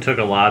system took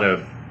a lot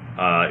of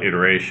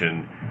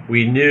iteration.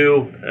 We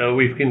knew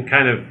we've been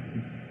kind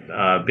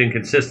of been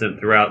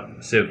consistent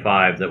throughout Civ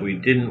 5 that we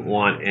didn't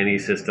want any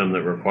system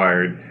that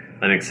required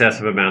an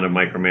excessive amount of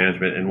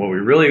micromanagement, and what we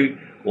really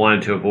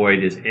wanted to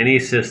avoid is any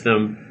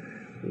system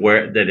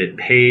that it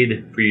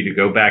paid for you to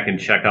go back and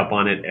check up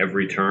on it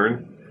every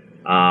turn.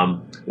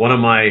 One of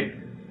my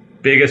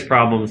biggest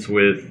problems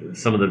with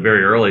some of the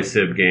very early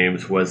Civ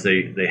games was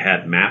they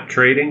had map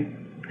trading.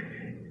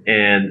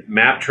 And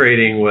map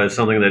trading was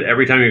something that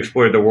every time you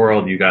explored the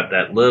world, you got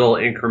that little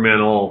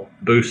incremental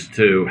boost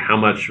to how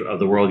much of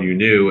the world you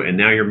knew, and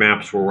now your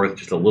maps were worth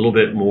just a little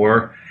bit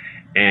more.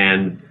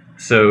 And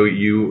so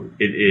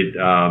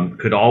it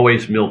could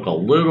always milk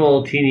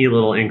a teeny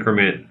little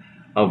increment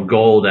of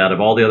gold out of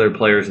all the other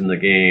players in the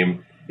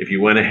game if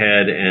you went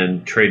ahead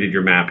and traded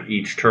your map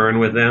each turn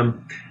with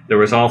them. There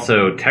was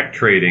also tech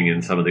trading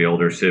in some of the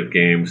older Civ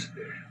games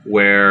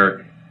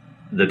where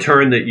the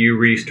turn that you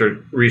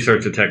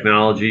research the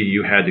technology,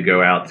 you had to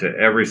go out to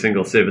every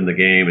single Civ in the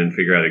game and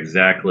figure out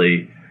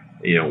exactly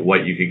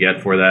what you could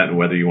get for that and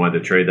whether you wanted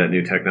to trade that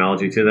new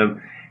technology to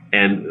them.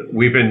 And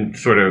we've been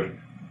sort of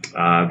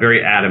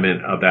very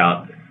adamant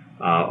about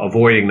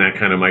avoiding that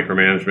kind of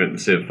micromanagement in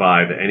Civ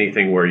 5.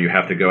 Anything where you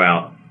have to go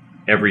out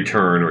every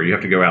turn or you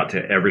have to go out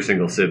to every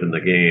single Civ in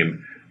the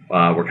game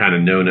were kind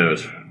of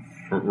no-nos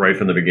right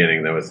from the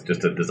beginning. That was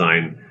just a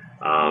design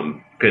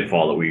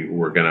pitfall that we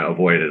were going to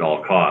avoid at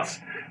all costs.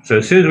 So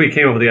as soon as we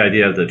came up with the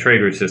idea of the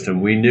trade route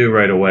system, we knew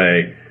right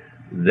away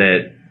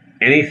that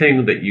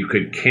anything that you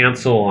could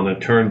cancel on a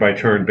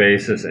turn-by-turn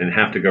basis and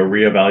have to go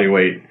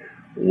reevaluate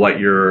what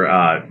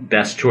your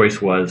best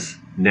choice was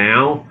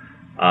now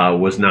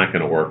was not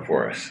going to work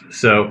for us.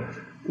 So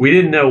we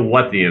didn't know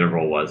what the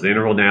interval was. The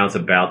interval now is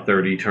about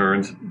 30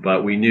 turns,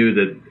 but we knew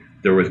that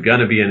there was going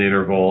to be an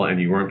interval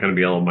and you weren't going to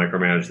be able to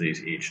micromanage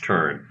these each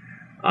turn.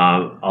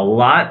 A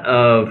lot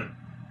of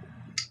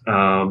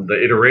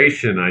the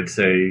iteration, I'd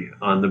say,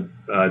 on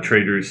the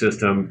trade route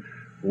system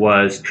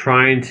was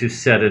trying to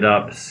set it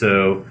up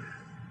so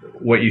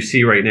what you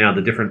see right now,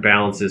 the different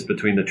balances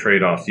between the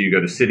trade-offs. Do you go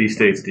to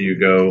city-states? Do you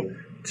go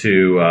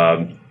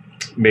to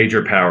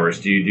major powers?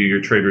 Do you do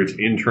your trade routes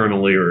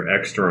internally or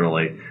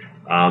externally?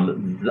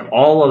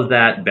 All of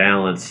that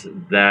balance,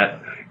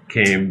 that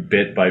came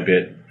bit by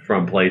bit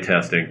from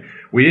playtesting.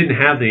 We didn't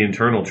have the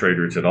internal trade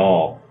routes at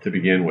all to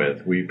begin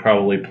with. We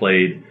probably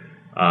played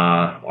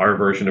our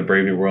version of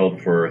Brave New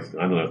World for,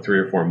 3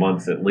 or 4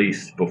 months at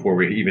least before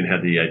we even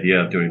had the idea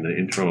of doing the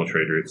internal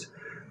trade routes.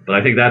 But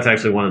I think that's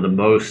actually one of the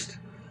most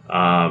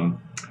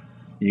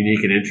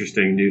unique and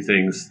interesting new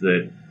things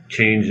that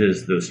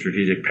changes the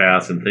strategic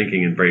paths and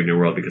thinking in Brave New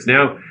World, because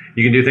now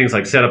you can do things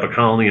like set up a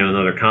colony on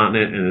another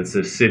continent, and it's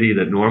a city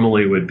that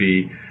normally would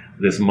be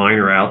this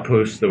minor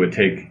outpost that would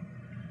take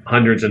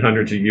hundreds and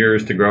hundreds of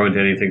years to grow into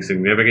anything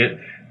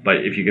significant. But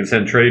if you can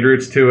send trade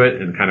routes to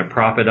it and kind of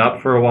prop it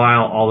up for a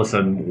while, all of a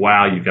sudden,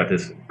 wow, you've got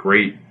this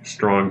great,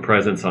 strong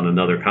presence on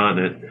another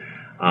continent.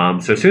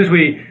 So as soon as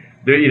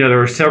there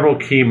were several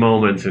key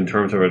moments in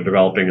terms of our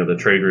developing of the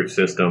trade route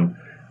system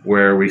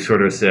where we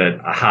sort of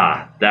said,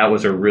 aha, that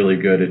was a really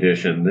good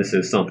addition. This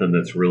is something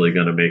that's really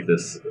going to make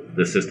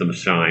the system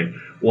shine.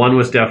 One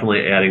was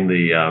definitely adding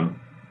the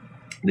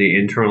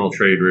internal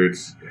trade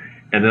routes.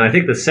 And then I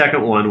think the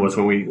second one was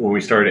when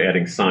we started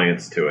adding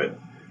science to it.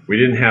 We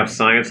didn't have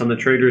science on the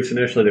trade routes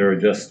initially. They were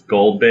just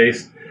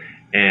gold-based.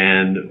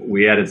 And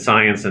we added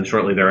science, and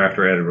shortly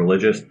thereafter added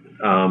religious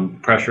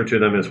pressure to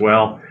them as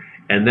well.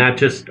 And that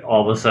just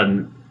all of a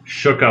sudden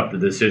shook up the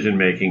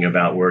decision-making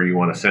about where you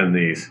want to send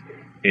these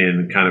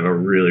in kind of a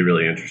really,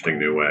 really interesting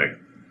new way.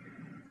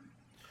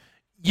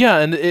 Yeah,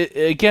 and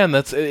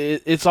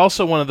it's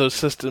also one of those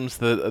systems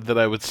that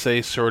I would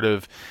say sort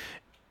of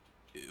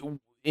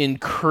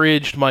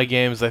encouraged my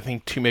games, I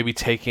think, to maybe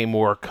take a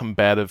more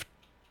combative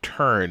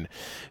turn,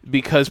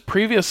 because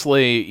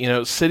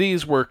previously,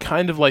 cities were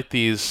kind of like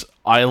these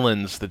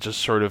islands that just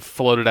sort of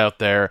floated out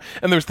there,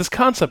 and there was this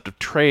concept of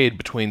trade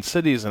between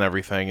cities and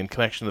everything in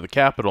connection to the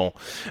capital,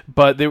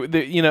 but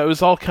it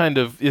was all kind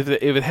of, if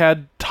it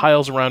had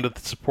tiles around it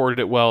that supported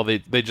it well,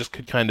 they just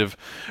could kind of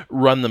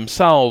run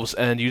themselves,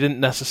 and you didn't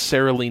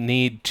necessarily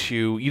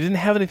you didn't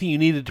have anything you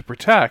needed to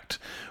protect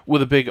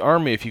with a big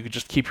army if you could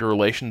just keep your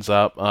relations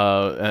up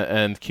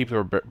and keep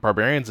the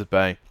barbarians at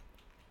bay.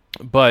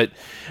 But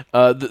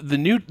the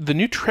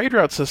new trade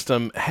route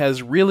system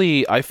has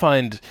really, I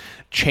find,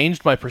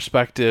 changed my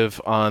perspective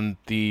on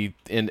the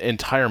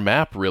entire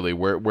map, really,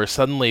 where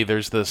suddenly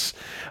there's this,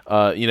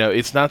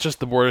 it's not just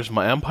the borders of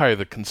my empire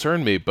that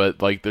concern me,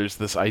 but like there's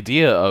this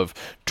idea of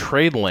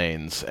trade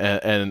lanes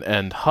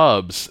and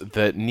hubs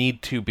that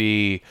need to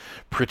be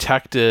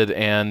protected,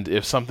 and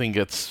if something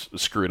gets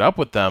screwed up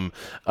with them,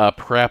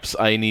 perhaps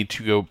I need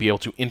to be able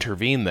to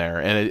intervene there,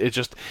 and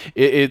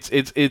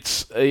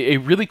it's a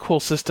really cool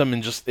system,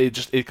 and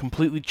it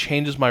completely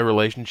changes my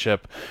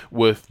relationship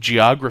with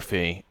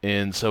geography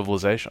in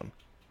Civilization.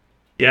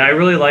 Yeah, I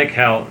really like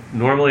how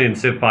normally in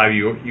Civ 5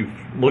 you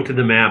looked at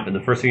the map and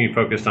the first thing you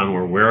focused on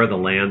were where are the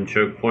land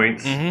choke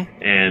points,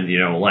 and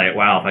like,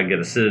 wow, if I get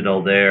a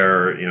citadel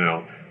there,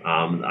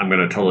 I'm going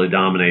to totally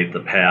dominate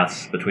the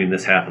paths between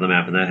this half of the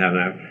map and that half of the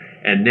map.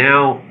 And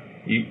now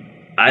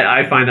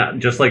I find that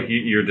just like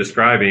you're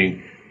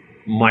describing,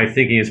 my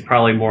thinking is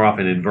probably more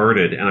often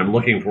inverted, and I'm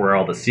looking for where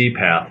all the sea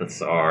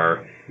paths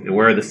are and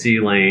where are the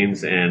sea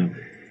lanes, and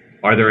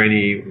are there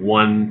any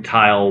one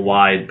tile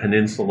wide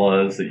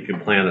peninsulas that you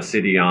can plant a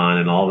city on,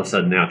 and all of a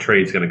sudden now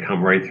trade's going to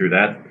come right through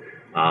that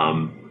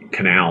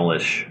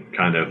canal-ish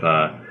kind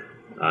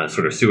of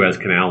sort of Suez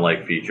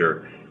Canal-like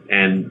feature.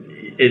 And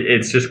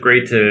it's just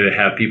great to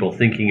have people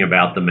thinking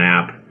about the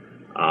map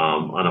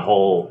on a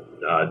whole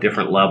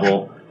different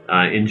level.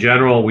 In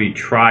general, we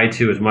try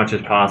to, as much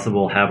as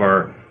possible, have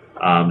our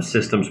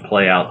systems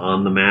play out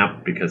on the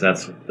map, because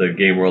that's the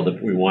game world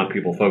that we want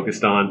people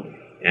focused on.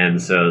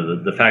 And so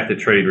the fact that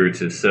trade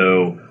routes is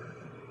so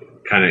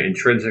kind of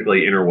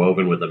intrinsically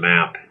interwoven with the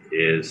map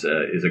is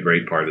a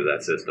great part of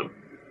that system.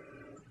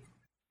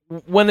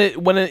 When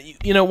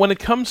it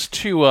comes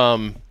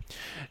to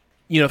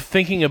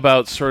thinking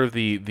about sort of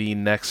the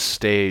next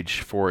stage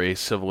for a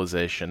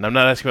civilization. I'm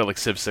not asking about like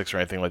Civ 6 or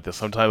anything like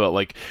this. I'm talking about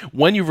like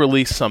when you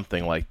release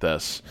something like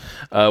this,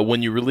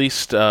 when you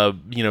released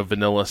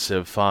vanilla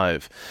Civ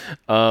 5.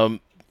 How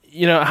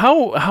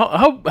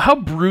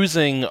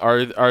bruising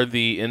are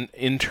the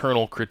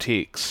internal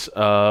critiques?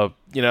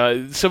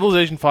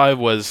 Civilization 5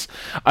 was.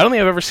 I don't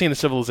think I've ever seen a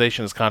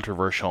civilization as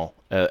controversial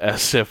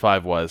as Civ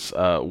 5 was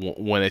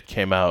when it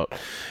came out,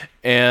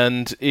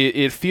 and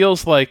it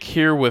feels like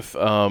here with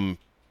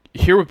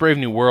Brave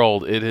New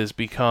World, it has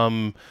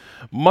become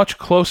much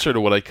closer to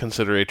what I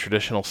consider a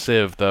traditional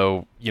Civ,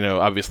 though,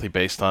 obviously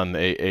based on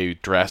a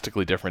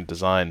drastically different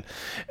design.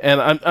 And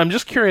I'm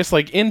just curious,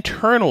 like,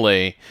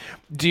 internally,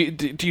 do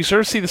you sort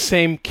of see the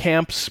same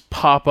camps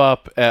pop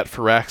up at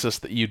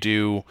Firaxis that you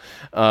do,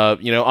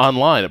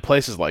 online at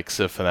places like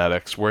Civ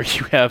Fanatics, where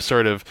you have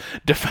sort of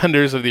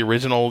defenders of the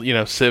original,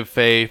 Civ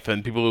faith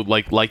and people who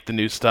like the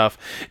new stuff?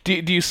 Do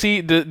you see,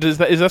 is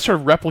that sort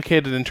of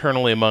replicated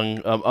internally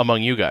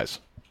among you guys?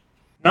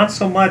 Not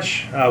so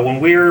much.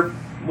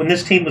 When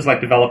this team was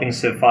like developing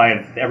Civ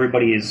 5,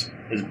 everybody is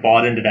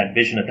bought into that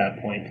vision at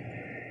that point,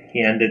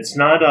 and it's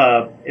not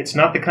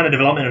the kind of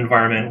development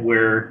environment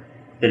where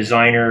the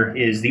designer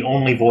is the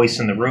only voice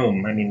in the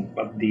room. I mean,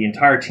 the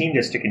entire team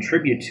gets to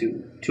contribute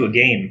to a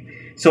game,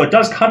 so it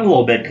does cut a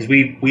little bit because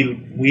we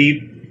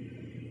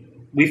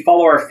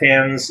follow our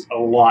fans a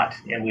lot,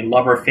 and we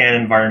love our fan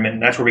environment,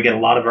 and that's where we get a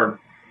lot of our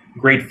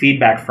great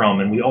feedback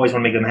from, and we always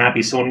want to make them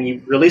happy. So when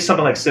you release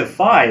something like Civ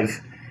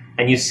 5,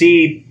 and you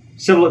see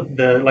Civ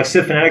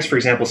Fanatics, for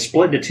example,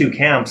 split into two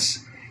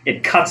camps,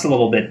 it cuts a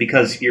little bit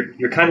because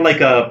you're kind of like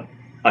a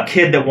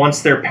kid that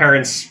wants their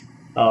parents'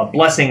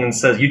 blessing and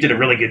says, you did a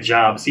really good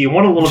job. So you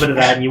want a little bit of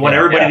that, and you want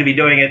everybody to be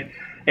doing it.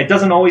 It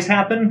doesn't always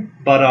happen,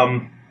 but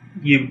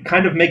you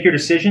kind of make your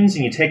decisions,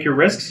 and you take your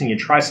risks, and you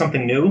try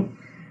something new,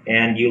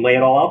 and you lay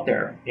it all out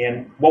there.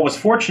 And what was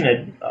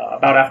fortunate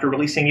about after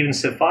releasing even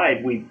Civ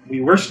 5,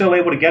 we were still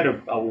able to get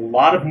a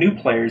lot of new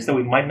players that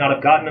we might not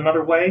have gotten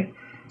another way.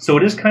 So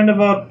it is kind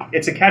of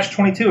it's a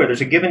catch-22, or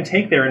there's a give and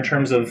take there in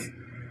terms of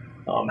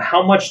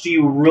how much do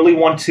you really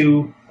want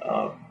to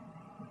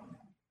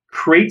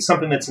create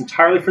something that's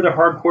entirely for the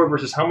hardcore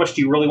versus how much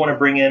do you really want to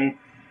bring in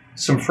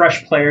some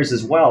fresh players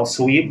as well.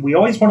 So we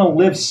always want to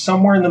live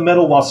somewhere in the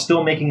middle while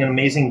still making an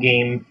amazing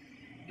game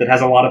that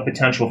has a lot of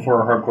potential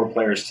for our hardcore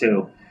players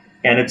too.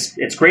 And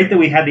it's great that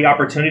we had the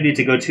opportunity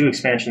to go 2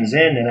 expansions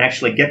in and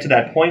actually get to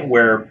that point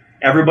where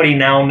everybody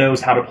now knows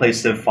how to play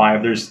Civ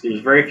 5. There's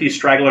very few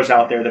stragglers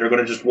out there that are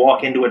going to just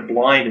walk into it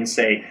blind and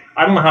say,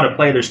 I don't know how to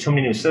play, there's too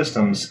many new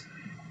systems.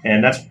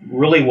 And that's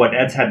really what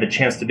Ed's had the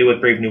chance to do with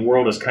Brave New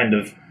World, is kind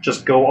of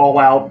just go all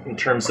out in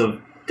terms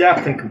of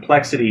depth and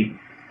complexity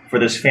for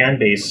this fan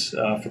base,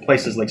 for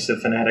places like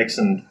Civ Fanatics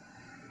and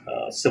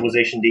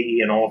Civilization DE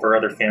and all of our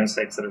other fan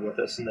sites that are with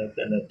us in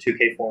the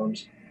 2K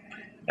forums.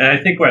 And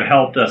I think what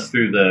helped us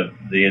through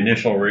the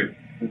initial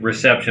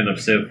reception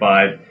of Civ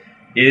 5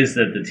 is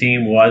that the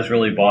team was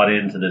really bought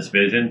into this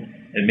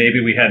vision, and maybe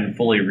we hadn't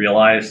fully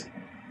realized,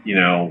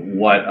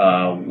 what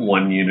a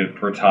 1 unit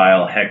per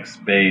tile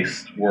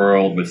hex-based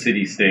world with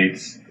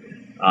city-states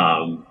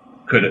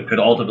could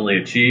ultimately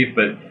achieve.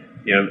 But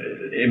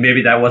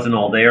maybe that wasn't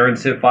all there in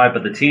Civ 5,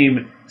 but the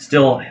team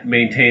still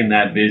maintained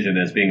that vision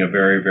as being a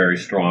very, very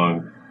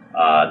strong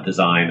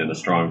design and a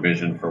strong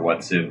vision for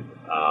what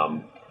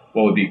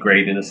what would be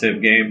great in a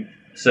Civ game.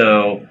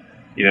 So,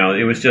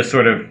 it was just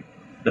sort of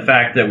the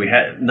fact that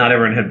not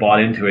everyone had bought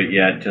into it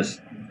yet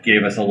just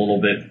gave us a little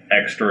bit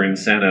extra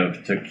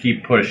incentive to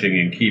keep pushing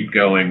and keep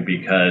going,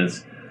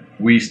 because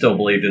we still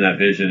believed in that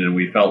vision, and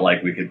we felt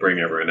like we could bring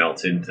everyone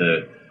else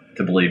into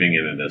believing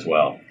in it as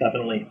well.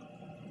 Definitely.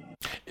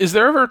 Is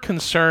there ever a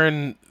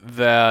concern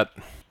that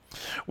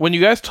when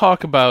you guys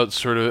talk about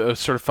sort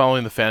of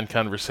following the fan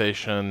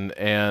conversation,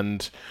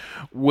 and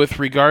with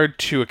regard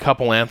to a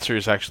couple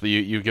answers actually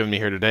you've given me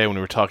here today when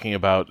we were talking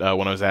about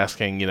when I was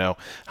asking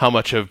how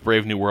much of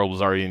Brave New World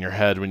was already in your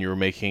head when you were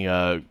making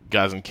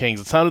Gods and Kings,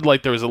 it sounded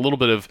like there was a little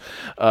bit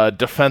of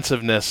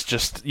defensiveness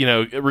just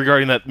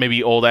regarding that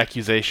maybe old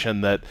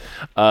accusation that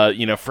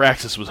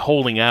Firaxis was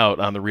holding out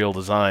on the real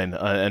design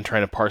and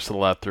trying to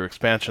parcel it out through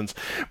expansions.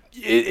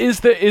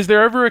 Is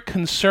there ever a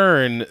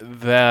concern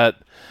that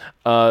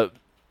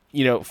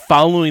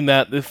following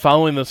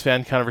those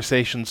fan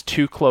conversations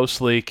too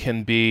closely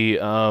can be,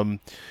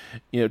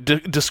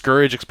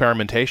 discourage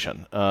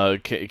experimentation?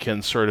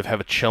 Can sort of have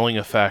a chilling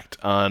effect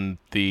on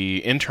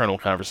the internal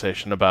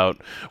conversation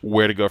about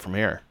where to go from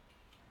here.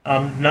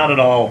 Not at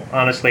all,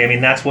 honestly. I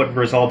mean, that's what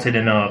resulted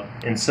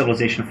in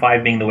Civilization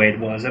 5 being the way it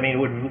was. I mean,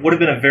 it would have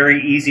been a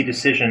very easy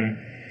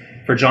decision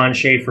for John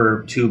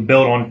Schaefer to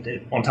build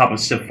on top of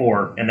Civ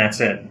 4, and that's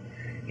it.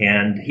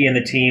 And he and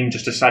the team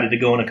just decided to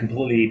go in a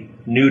completely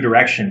new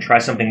direction, try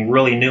something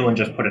really new and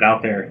just put it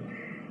out there.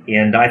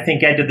 And I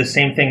think Ed did the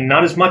same thing,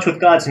 not as much with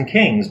Gods and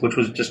Kings, which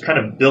was just kind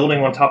of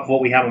building on top of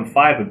what we have in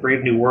 5, but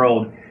Brave New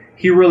World,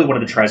 he really wanted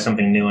to try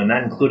something new, and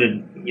that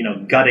included,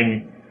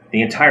 gutting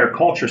the entire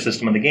culture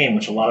system of the game,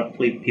 which a lot of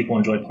people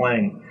enjoy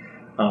playing.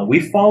 We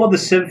follow the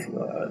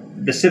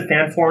Civ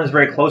fan forums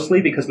very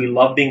closely because we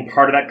love being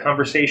part of that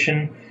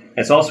conversation.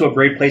 It's also a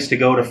great place to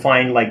go to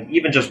find,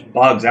 even just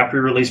bugs. After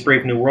we release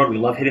Brave New World, we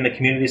love hitting the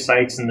community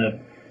sites and the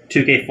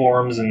 2K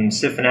forums and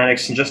Civ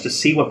Fanatics, and just to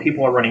see what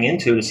people are running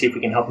into, to see if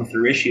we can help them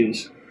through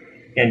issues.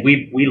 And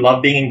we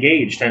love being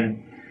engaged.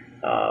 And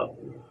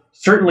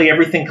certainly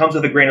everything comes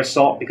with a grain of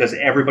salt because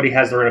everybody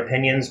has their own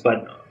opinions,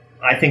 but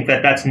I think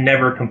that's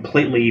never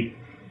completely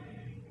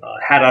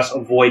had us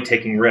avoid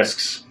taking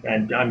risks.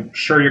 And I'm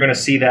sure you're going to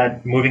see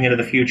that moving into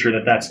the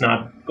future, that's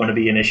not going to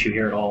be an issue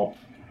here at all.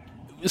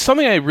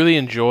 Something I really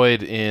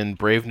enjoyed in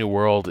Brave New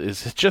World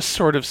is it just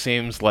sort of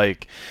seems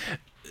like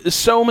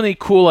so many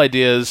cool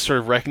ideas sort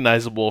of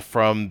recognizable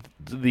from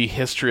the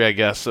history, I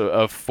guess,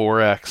 of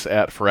 4X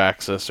at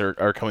Firaxis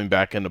are coming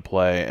back into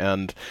play.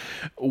 And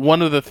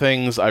one of the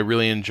things I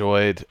really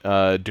enjoyed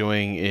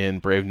doing in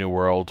Brave New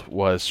World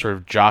was sort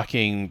of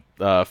jockeying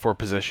for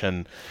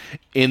position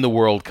in the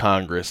World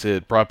Congress.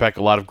 It brought back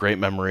a lot of great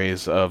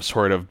memories of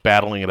sort of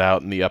battling it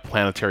out in the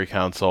Planetary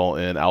Council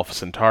in Alpha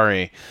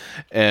Centauri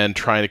and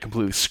trying to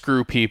completely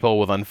screw people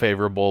with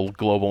unfavorable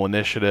global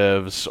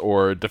initiatives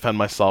or defend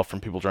myself from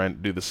people trying to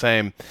do the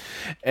same.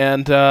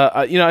 And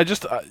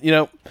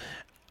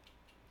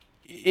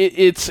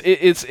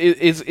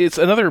it's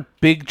another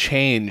big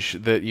change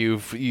that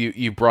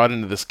you brought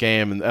into this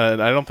game, and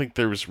I don't think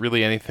there was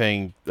really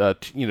anything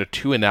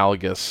too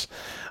analogous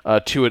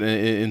to it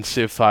in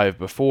Civ 5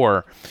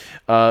 before.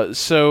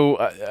 So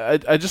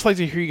I'd just like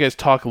to hear you guys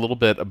talk a little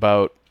bit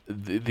about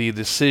the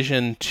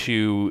decision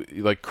to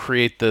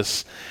create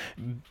this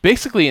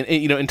basically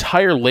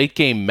entire late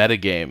game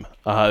metagame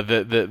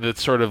that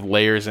sort of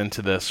layers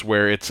into this,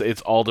 where it's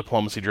all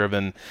diplomacy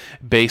driven,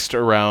 based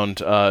around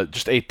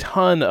just a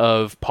ton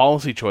of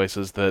policy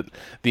choices that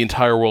the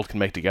entire world can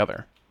make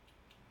together.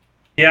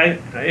 Yeah,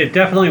 it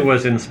definitely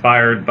was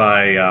inspired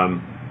by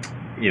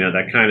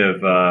that kind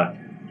of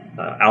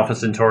Alpha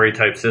Centauri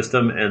type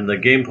system, and the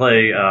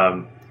gameplay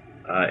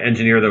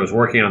engineer that was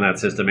working on that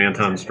system,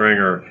 Anton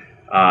Strenger.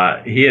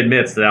 He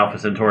admits that Alpha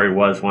Centauri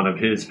was one of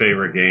his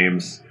favorite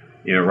games,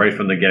 right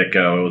from the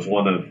get-go. It was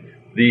one of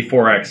the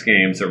 4X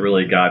games that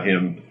really got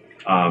him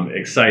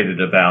excited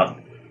about,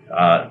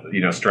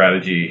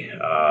 strategy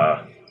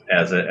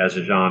as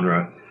a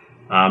genre.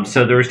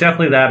 So there was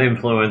definitely that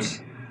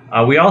influence.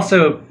 We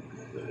also,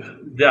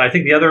 I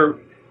think the other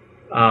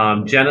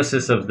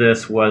genesis of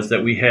this was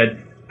that we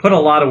had put a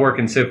lot of work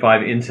in Civ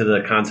 5 into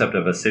the concept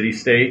of a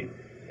city-state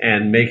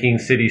and making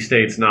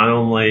city-states not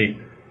only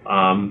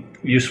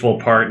useful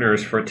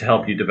partners to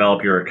help you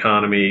develop your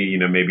economy.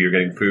 Maybe you're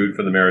getting food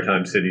from the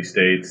maritime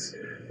city-states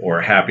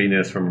or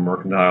happiness from a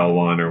mercantile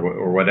one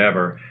or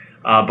whatever.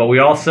 But we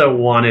also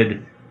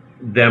wanted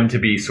them to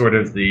be sort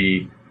of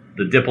the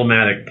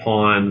diplomatic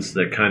pawns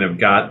that kind of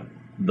got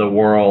the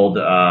world,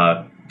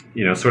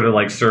 sort of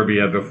like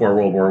Serbia before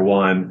World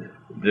War I,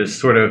 this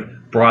sort of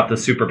brought the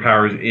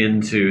superpowers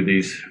into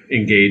these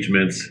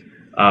engagements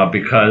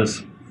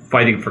because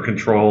fighting for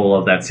control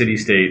of that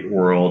city-state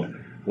world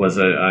was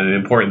an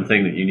important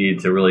thing that you need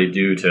to really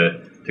do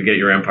to get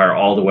your empire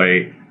all the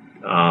way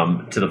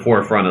to the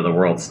forefront of the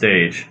world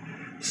stage.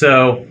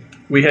 So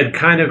we had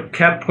kind of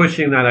kept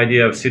pushing that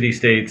idea of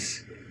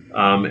city-states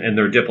and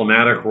their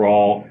diplomatic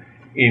role.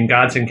 In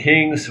Gods and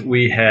Kings,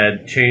 we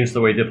had changed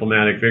the way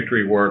diplomatic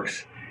victory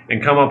works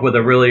and come up with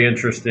a really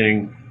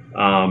interesting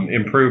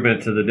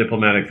improvement to the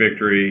diplomatic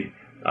victory.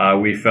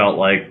 We felt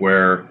like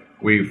where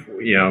we've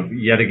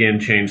yet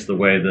again changed the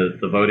way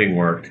the voting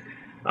worked.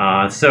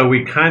 So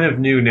we kind of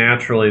knew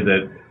naturally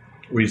that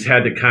we just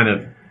had to kind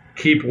of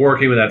keep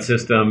working with that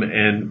system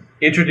and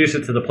introduce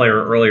it to the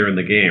player earlier in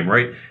the game,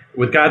 right?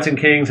 With Gods and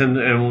Kings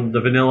and the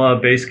vanilla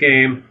base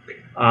game,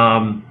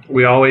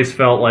 we always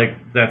felt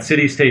like that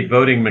city-state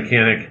voting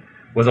mechanic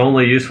was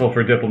only useful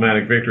for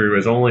diplomatic victory. It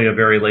was only a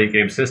very late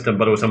game system,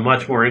 but it was a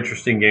much more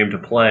interesting game to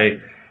play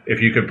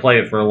if you could play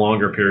it for a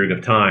longer period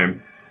of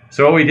time.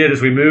 So what we did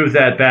is we moved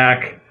that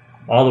back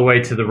all the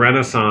way to the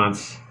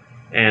Renaissance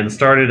and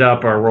started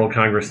up our World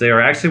Congress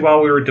there. Actually,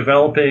 while we were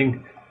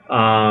developing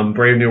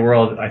Brave New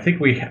World, I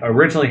think we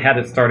originally had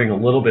it starting a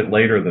little bit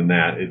later than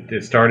that.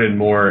 It started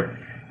more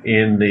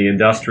in the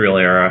industrial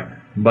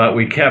era, but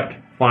we kept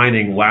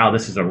finding, wow,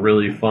 this is a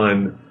really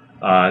fun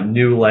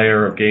new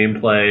layer of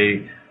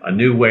gameplay, a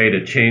new way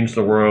to change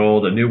the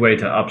world, a new way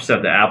to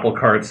upset the apple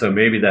cart, so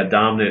maybe that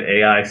dominant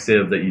AI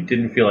Civ that you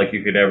didn't feel like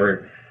you could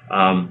ever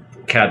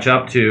catch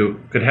up to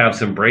could have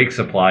some brakes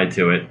applied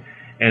to it.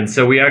 And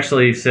so we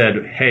actually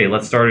said, hey,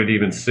 let's start it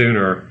even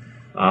sooner.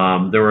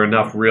 There were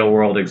enough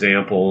real-world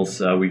examples.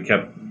 We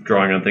kept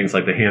drawing on things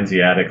like the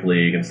Hanseatic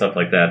League and stuff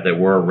like that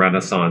were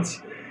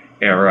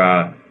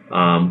Renaissance-era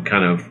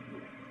kind of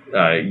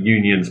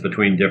unions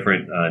between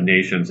different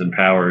nations and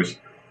powers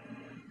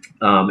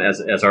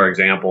as our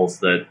examples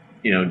that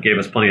gave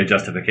us plenty of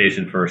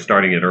justification for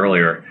starting it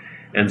earlier.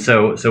 And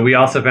so we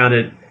also found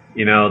it,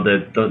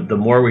 that the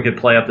more we could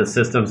play up the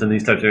systems and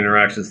these types of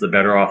interactions, the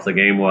better off the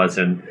game was.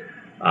 And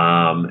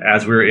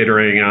as we were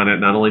iterating on it,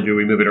 not only did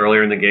we move it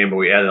earlier in the game, but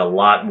we added a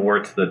lot more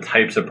to the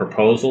types of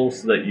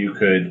proposals that you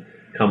could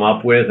come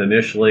up with.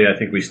 Initially, I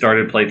think we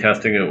started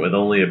playtesting it with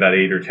only about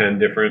 8 or 10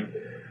 different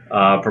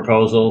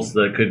proposals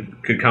that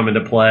could come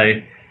into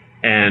play.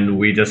 And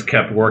we just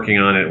kept working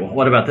on it. Well,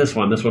 what about this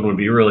one? This one would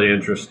be really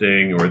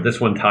interesting, or this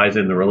one ties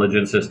in the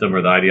religion system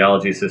or the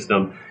ideology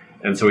system.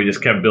 And so we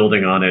just kept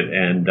building on it,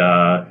 and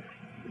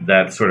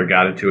that sort of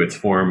got it to its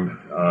form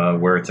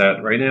where it's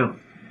at right now.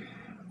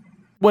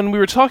 When we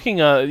were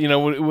talking, I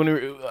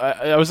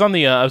was on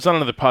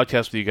another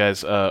podcast with you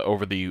guys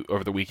over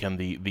the weekend,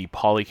 the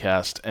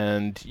Polycast,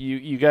 and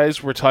you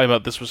guys were talking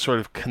about this was sort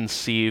of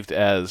conceived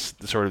as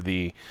sort of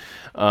the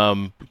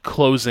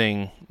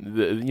closing,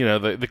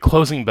 the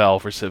closing bell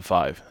for Civ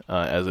 5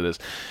 as it is.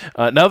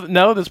 Now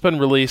that it's been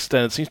released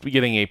and it seems to be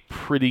getting a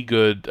pretty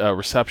good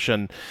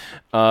reception,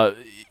 do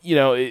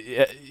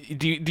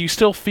you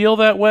still feel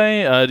that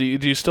way?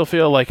 Do you still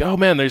feel like, oh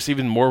man, there's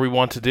even more we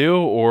want to do,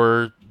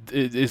 or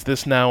is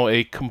this now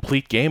a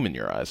complete game in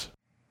your eyes?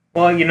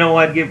 Well, you know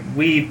what?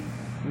 We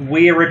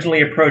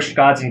originally approached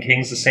Gods and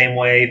Kings the same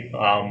way,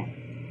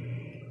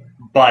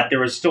 but there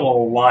was still a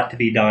lot to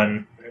be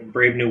done.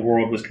 Brave New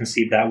World was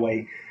conceived that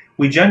way.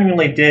 We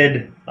genuinely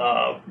did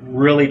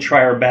really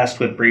try our best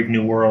with Brave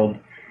New World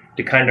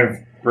to kind of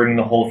bring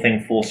the whole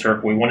thing full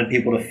circle. We wanted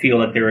people to feel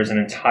that there is an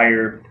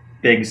entire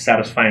big,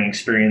 satisfying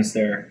experience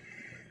there.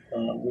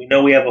 We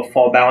know we have a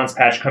fall balance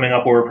patch coming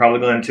up where we're probably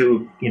going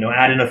to,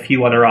 add in a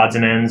few other odds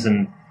and ends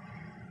and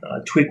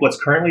tweak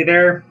what's currently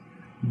there.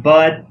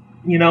 But,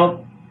 you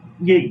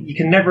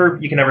can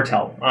never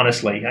tell,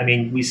 honestly. I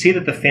mean, we see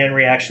that the fan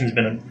reaction's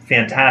been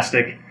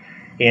fantastic,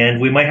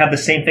 and we might have the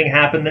same thing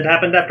happen that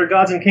happened after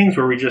Gods and Kings,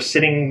 where we're just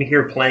sitting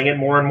here playing it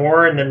more and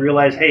more and then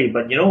realize, hey,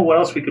 but what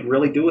else we could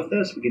really do with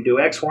this? We could do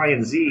X, Y,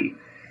 and Z.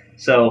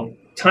 So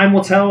time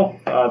will tell,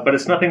 but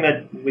it's nothing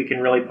that we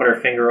can really put our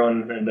finger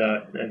on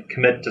and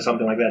commit to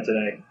something like that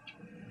today.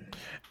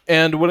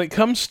 And when it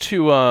comes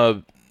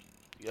to,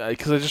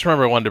 because I just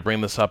remember I wanted to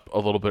bring this up a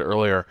little bit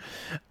earlier,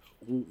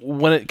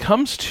 when it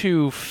comes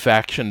to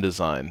faction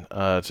design,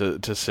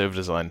 to Civ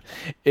design,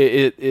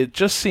 it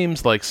just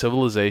seems like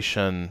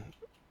Civilization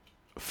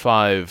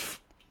 5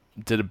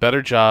 did a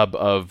better job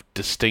of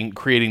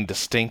creating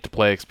distinct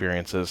play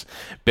experiences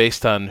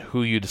based on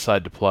who you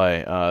decide to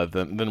play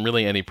than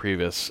really any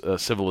previous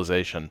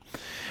Civilization.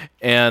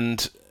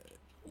 And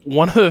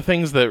one of the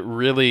things that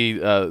really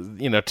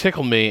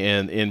tickled me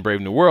in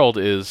Brave New World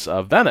is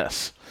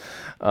Venice.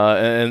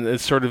 And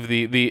it's sort of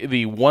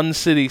the one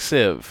city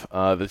Civ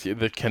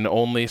that can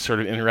only sort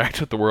of interact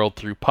with the world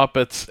through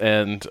puppets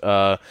and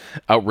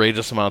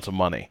outrageous amounts of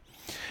money.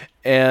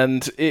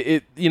 And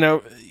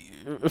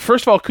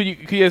first of all, could you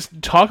guys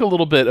talk a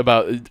little bit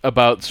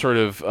about sort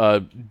of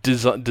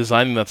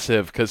designing that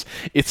Civ, because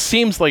it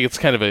seems like it's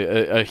kind of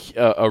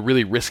a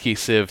really risky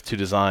Civ to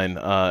design,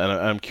 and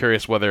I'm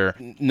curious whether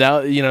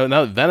now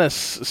that Venice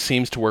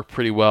seems to work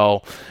pretty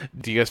well,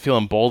 do you guys feel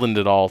emboldened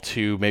at all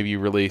to maybe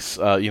release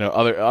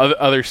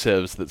other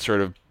Civs that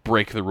sort of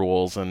break the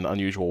rules in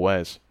unusual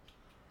ways?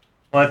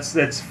 Well,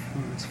 it's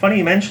funny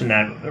you mentioned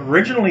that.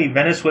 Originally,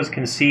 Venice was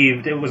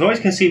conceived. It was always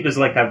conceived as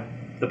like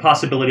the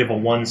possibility of a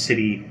one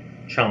city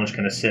challenge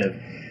kind of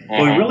Civ.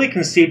 But we really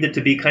conceived it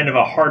to be kind of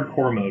a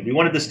hardcore mode. We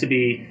wanted this to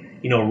be,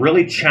 a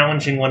really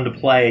challenging one to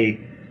play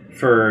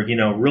for,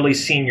 really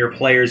senior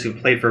players who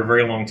played for a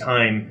very long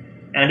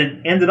time. And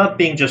it ended up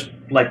being just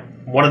like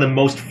one of the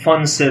most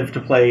fun Civ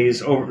to play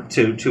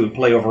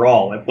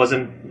overall. It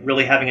wasn't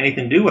really having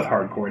anything to do with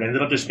hardcore. It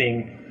ended up just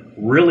being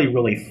really,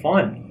 really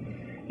fun.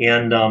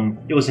 And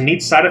it was a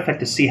neat side effect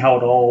to see how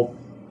it all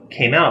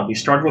came out. We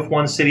started with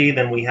one city,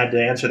 then we had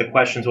to answer the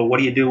questions, well, what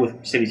do you do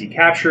with cities you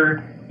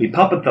capture? We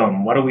puppet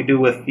them. What do we do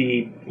with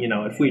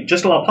if we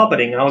just allow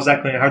puppeting, how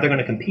are they going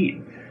to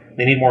compete?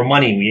 They need more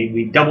money.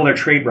 We double their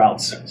trade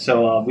routes.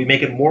 So we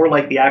make it more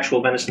like the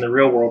actual Venice in the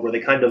real world, where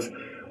they kind of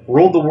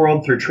ruled the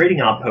world through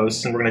trading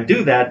outposts, and we're going to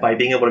do that by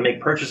being able to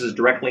make purchases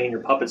directly in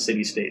your puppet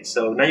city states.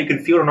 So now you can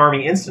field an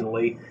army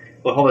instantly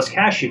with all this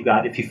cash you've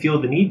got if you feel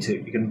the need to.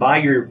 You can buy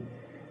your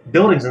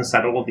buildings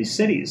inside all of these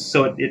cities.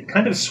 So it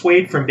kind of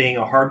swayed from being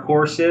a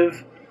hardcore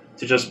Civ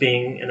to just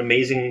being an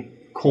amazing,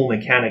 cool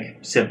mechanic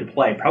Civ to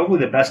play. Probably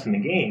the best in the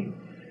game.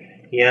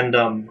 And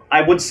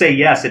I would say,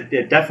 yes,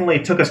 it definitely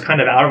took us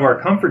kind of out of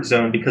our comfort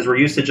zone, because we're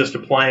used to just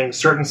applying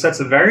certain sets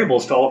of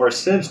variables to all of our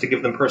Civs to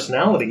give them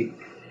personality.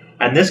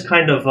 And this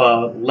kind of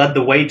led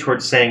the way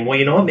towards saying, well,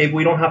 you know what, maybe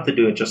we don't have to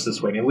do it just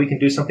this way. Maybe we can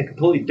do something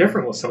completely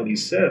different with some of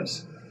these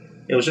Civs.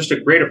 It was just a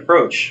great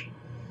approach.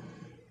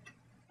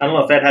 I don't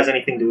know if that has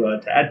anything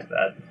to add to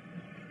that.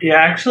 Yeah,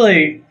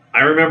 actually,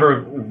 I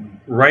remember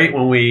right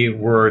when we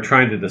were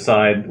trying to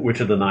decide which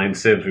of the 9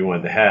 Civs we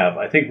wanted to have,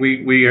 I think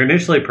we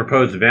initially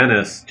proposed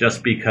Venice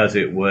just because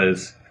it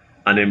was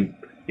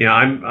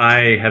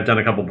I have done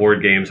a couple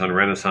board games on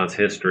Renaissance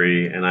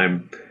history, and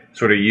I'm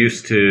sort of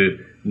used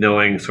to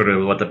knowing sort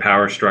of what the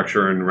power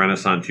structure in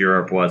Renaissance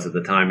Europe was at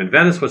the time. And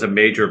Venice was a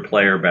major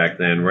player back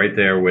then, right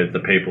there with the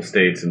Papal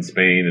States in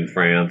Spain and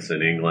France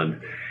and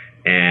England.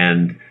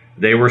 And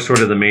they were sort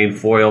of the main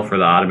foil for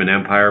the Ottoman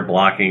Empire,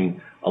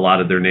 blocking a lot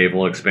of their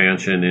naval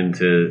expansion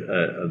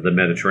into the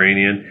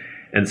Mediterranean.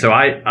 And so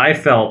I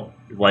felt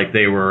like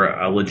they were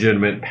a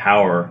legitimate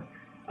power.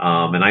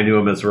 And I knew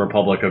them as the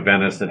Republic of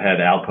Venice that had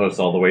outposts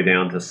all the way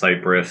down to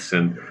Cyprus.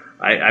 And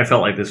I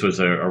felt like this was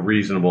a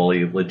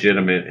reasonably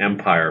legitimate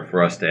empire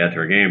for us to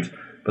enter games.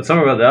 But some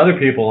of the other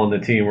people on the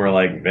team were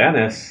like,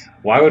 Venice?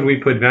 Why would we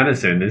put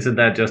Venice in? Isn't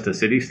that just a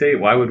city-state?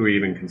 Why would we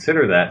even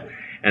consider that?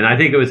 And I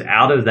think it was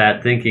out of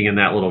that thinking in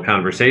that little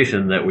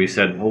conversation that we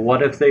said, well,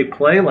 what if they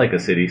play like a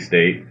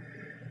city-state?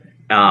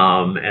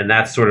 And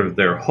that's sort of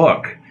their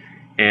hook.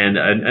 And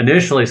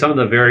initially, some of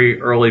the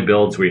very early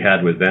builds we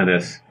had with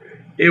Venice,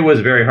 it was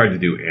very hard to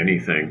do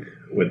anything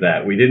with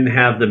that. We didn't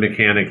have the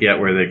mechanic yet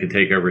where they could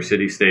take over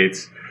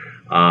city-states.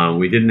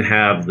 We didn't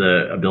have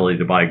the ability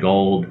to buy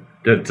gold,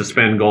 to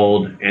spend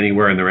gold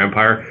anywhere in their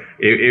empire.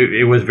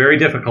 It was very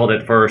difficult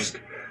at first,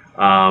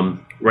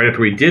 right after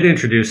we did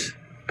introduce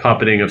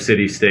puppeting of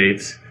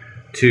city-states,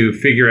 to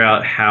figure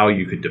out how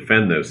you could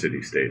defend those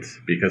city-states.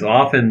 Because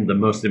often the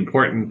most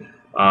important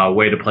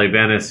way to play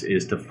Venice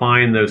is to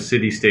find those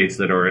city-states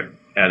that are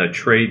at a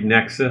trade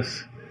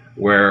nexus,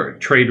 where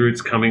trade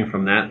routes coming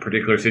from that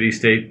particular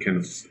city-state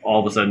can all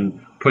of a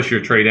sudden push your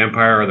trade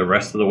empire the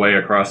rest of the way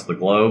across the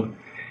globe.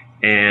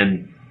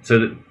 And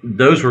so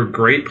those were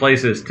great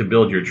places to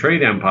build your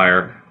trade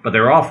empire, but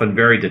they're often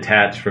very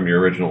detached from your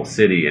original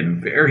city and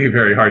very,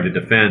 very hard to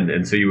defend.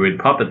 And so you would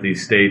puppet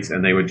these states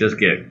and they would just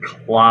get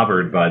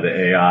clobbered by the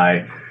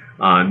AI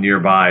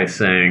nearby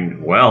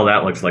saying, well,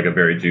 that looks like a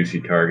very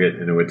juicy target,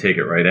 and it would take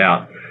it right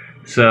out.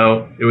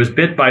 So it was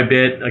bit by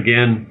bit,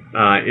 again,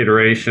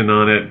 iteration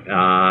on it,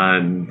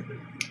 and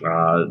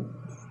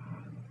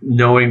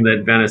knowing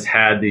that Venice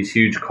had these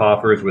huge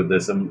coffers with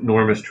this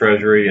enormous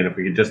treasury, and if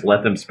we could just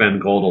let them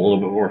spend gold a little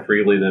bit more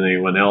freely than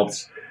anyone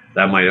else,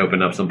 that might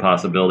open up some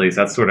possibilities.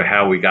 That's sort of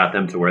how we got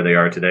them to where they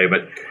are today.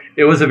 But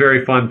it was a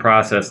very fun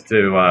process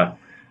to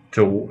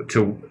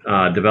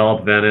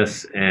develop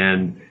Venice,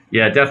 and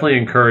yeah, it definitely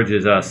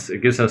encourages us.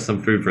 It gives us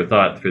some food for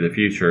thought for the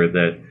future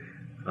that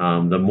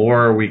the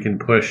more we can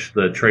push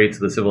the traits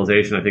of the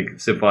civilization. I think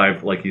Civ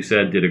 5, like you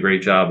said, did a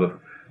great job of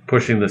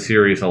pushing the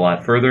series a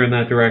lot further in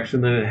that direction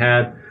than it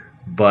had.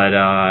 But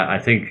I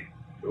think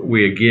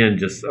we, again,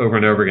 just over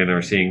and over again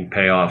are seeing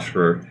payoffs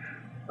for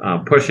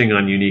pushing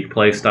on unique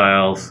play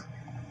styles.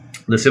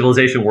 The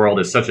Civilization world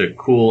is such a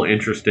cool,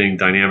 interesting,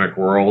 dynamic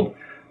world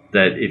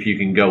that if you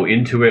can go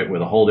into it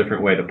with a whole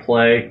different way to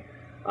play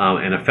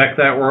and affect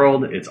that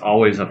world, it's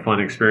always a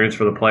fun experience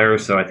for the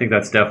players. So I think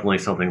that's definitely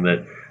something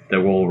that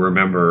we'll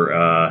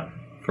remember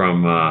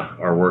from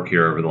our work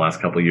here over the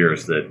last couple of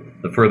years, that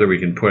the further we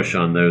can push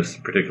on those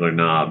particular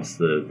knobs,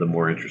 the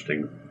more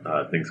interesting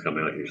things come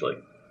out usually.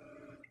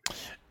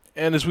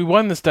 And as we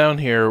wind this down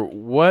here,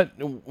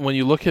 when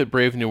you look at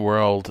Brave New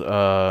World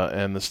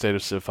and the state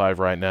of Civ 5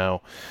 right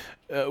now,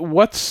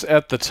 what's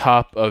at the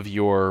top of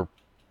your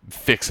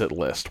fix-it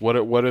list? What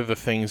are the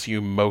things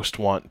you most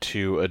want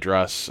to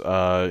address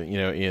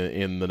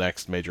in the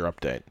next major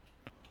update?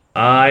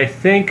 I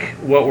think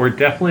what we're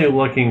definitely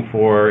looking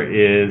for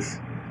is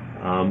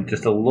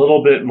just a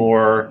little bit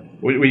more.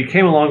 We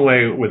came a long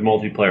way with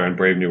multiplayer in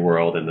Brave New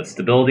World, and the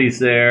stability's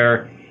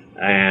there,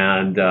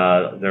 and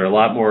there are a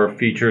lot more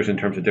features in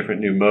terms of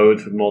different new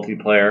modes with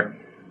multiplayer.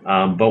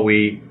 But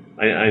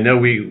I know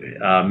we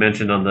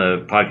mentioned on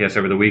the podcast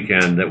over the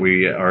weekend that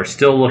we are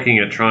still looking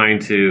at trying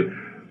to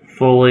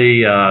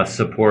fully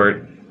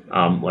support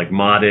like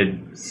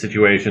modded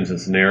situations and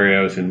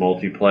scenarios in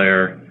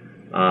multiplayer.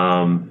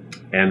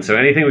 And so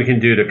anything we can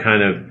do to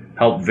kind of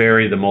help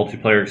vary the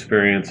multiplayer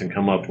experience and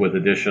come up with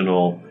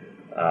additional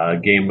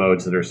game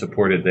modes that are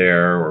supported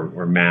there,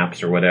 or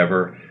maps or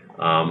whatever,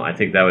 I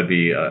think that would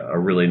be a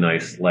really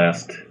nice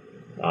last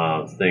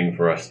thing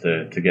for us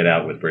to get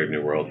out with Brave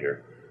New World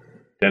here.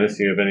 Dennis,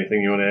 do you have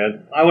anything you want to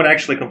add? I would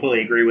actually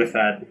completely agree with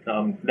that.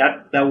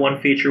 That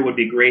one feature would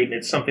be great, and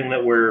it's something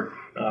that we're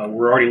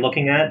already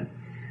looking at.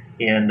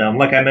 And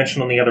like I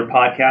mentioned on the other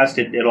podcast,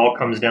 it all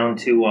comes down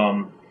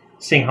to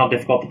seeing how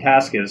difficult the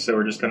task is. So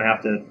we're just going to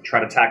have to try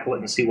to tackle it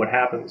and see what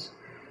happens.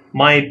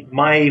 My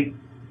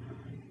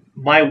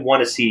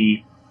want to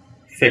see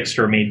fixed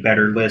or made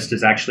better list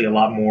is actually a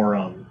lot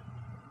more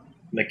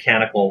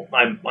mechanical.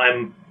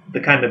 I'm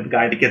the kind of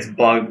guy that gets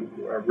bugged.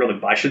 Or really,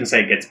 I shouldn't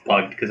say gets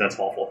bugged because that's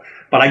awful.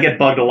 But I get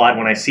bugged a lot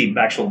when I see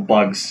actual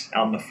bugs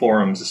out in the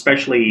forums,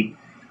 especially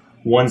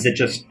ones that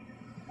just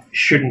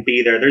shouldn't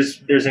be there.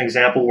 There's an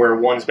example where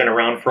one's been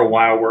around for a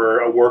while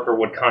where a worker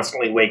would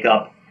constantly wake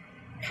up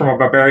from a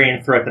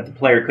barbarian threat that the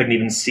player couldn't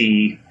even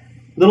see.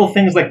 Little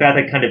things like that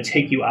kind of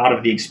take you out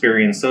of the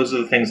experience. Those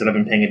are the things that I've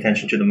been paying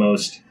attention to the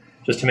most,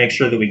 just to make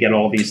sure that we get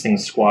all these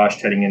things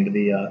squashed heading into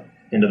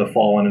the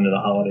fall and into the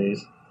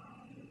holidays.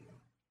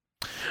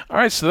 All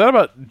right, so that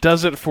about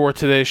does it for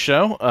today's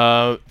show.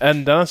 Ed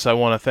and Dennis, I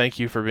want to thank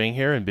you for being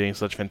here and being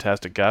such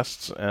fantastic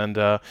guests, and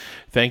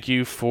thank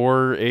you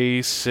for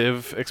a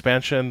Civ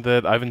expansion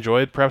that I've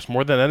enjoyed perhaps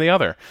more than any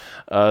other.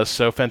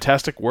 So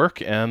fantastic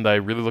work, and I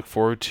really look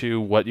forward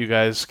to what you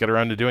guys get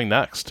around to doing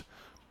next.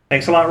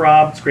 Thanks a lot,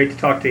 Rob. It's great to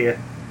talk to you.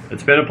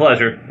 It's been a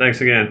pleasure.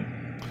 Thanks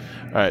again.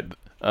 All right.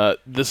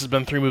 This has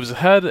been 3 Moves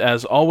Ahead.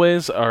 As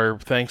always, our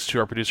thanks to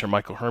our producer,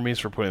 Michael Hermes,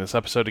 for putting this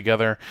episode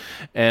together.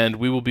 And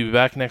we will be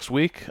back next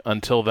week.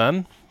 Until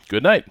then,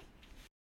 good night.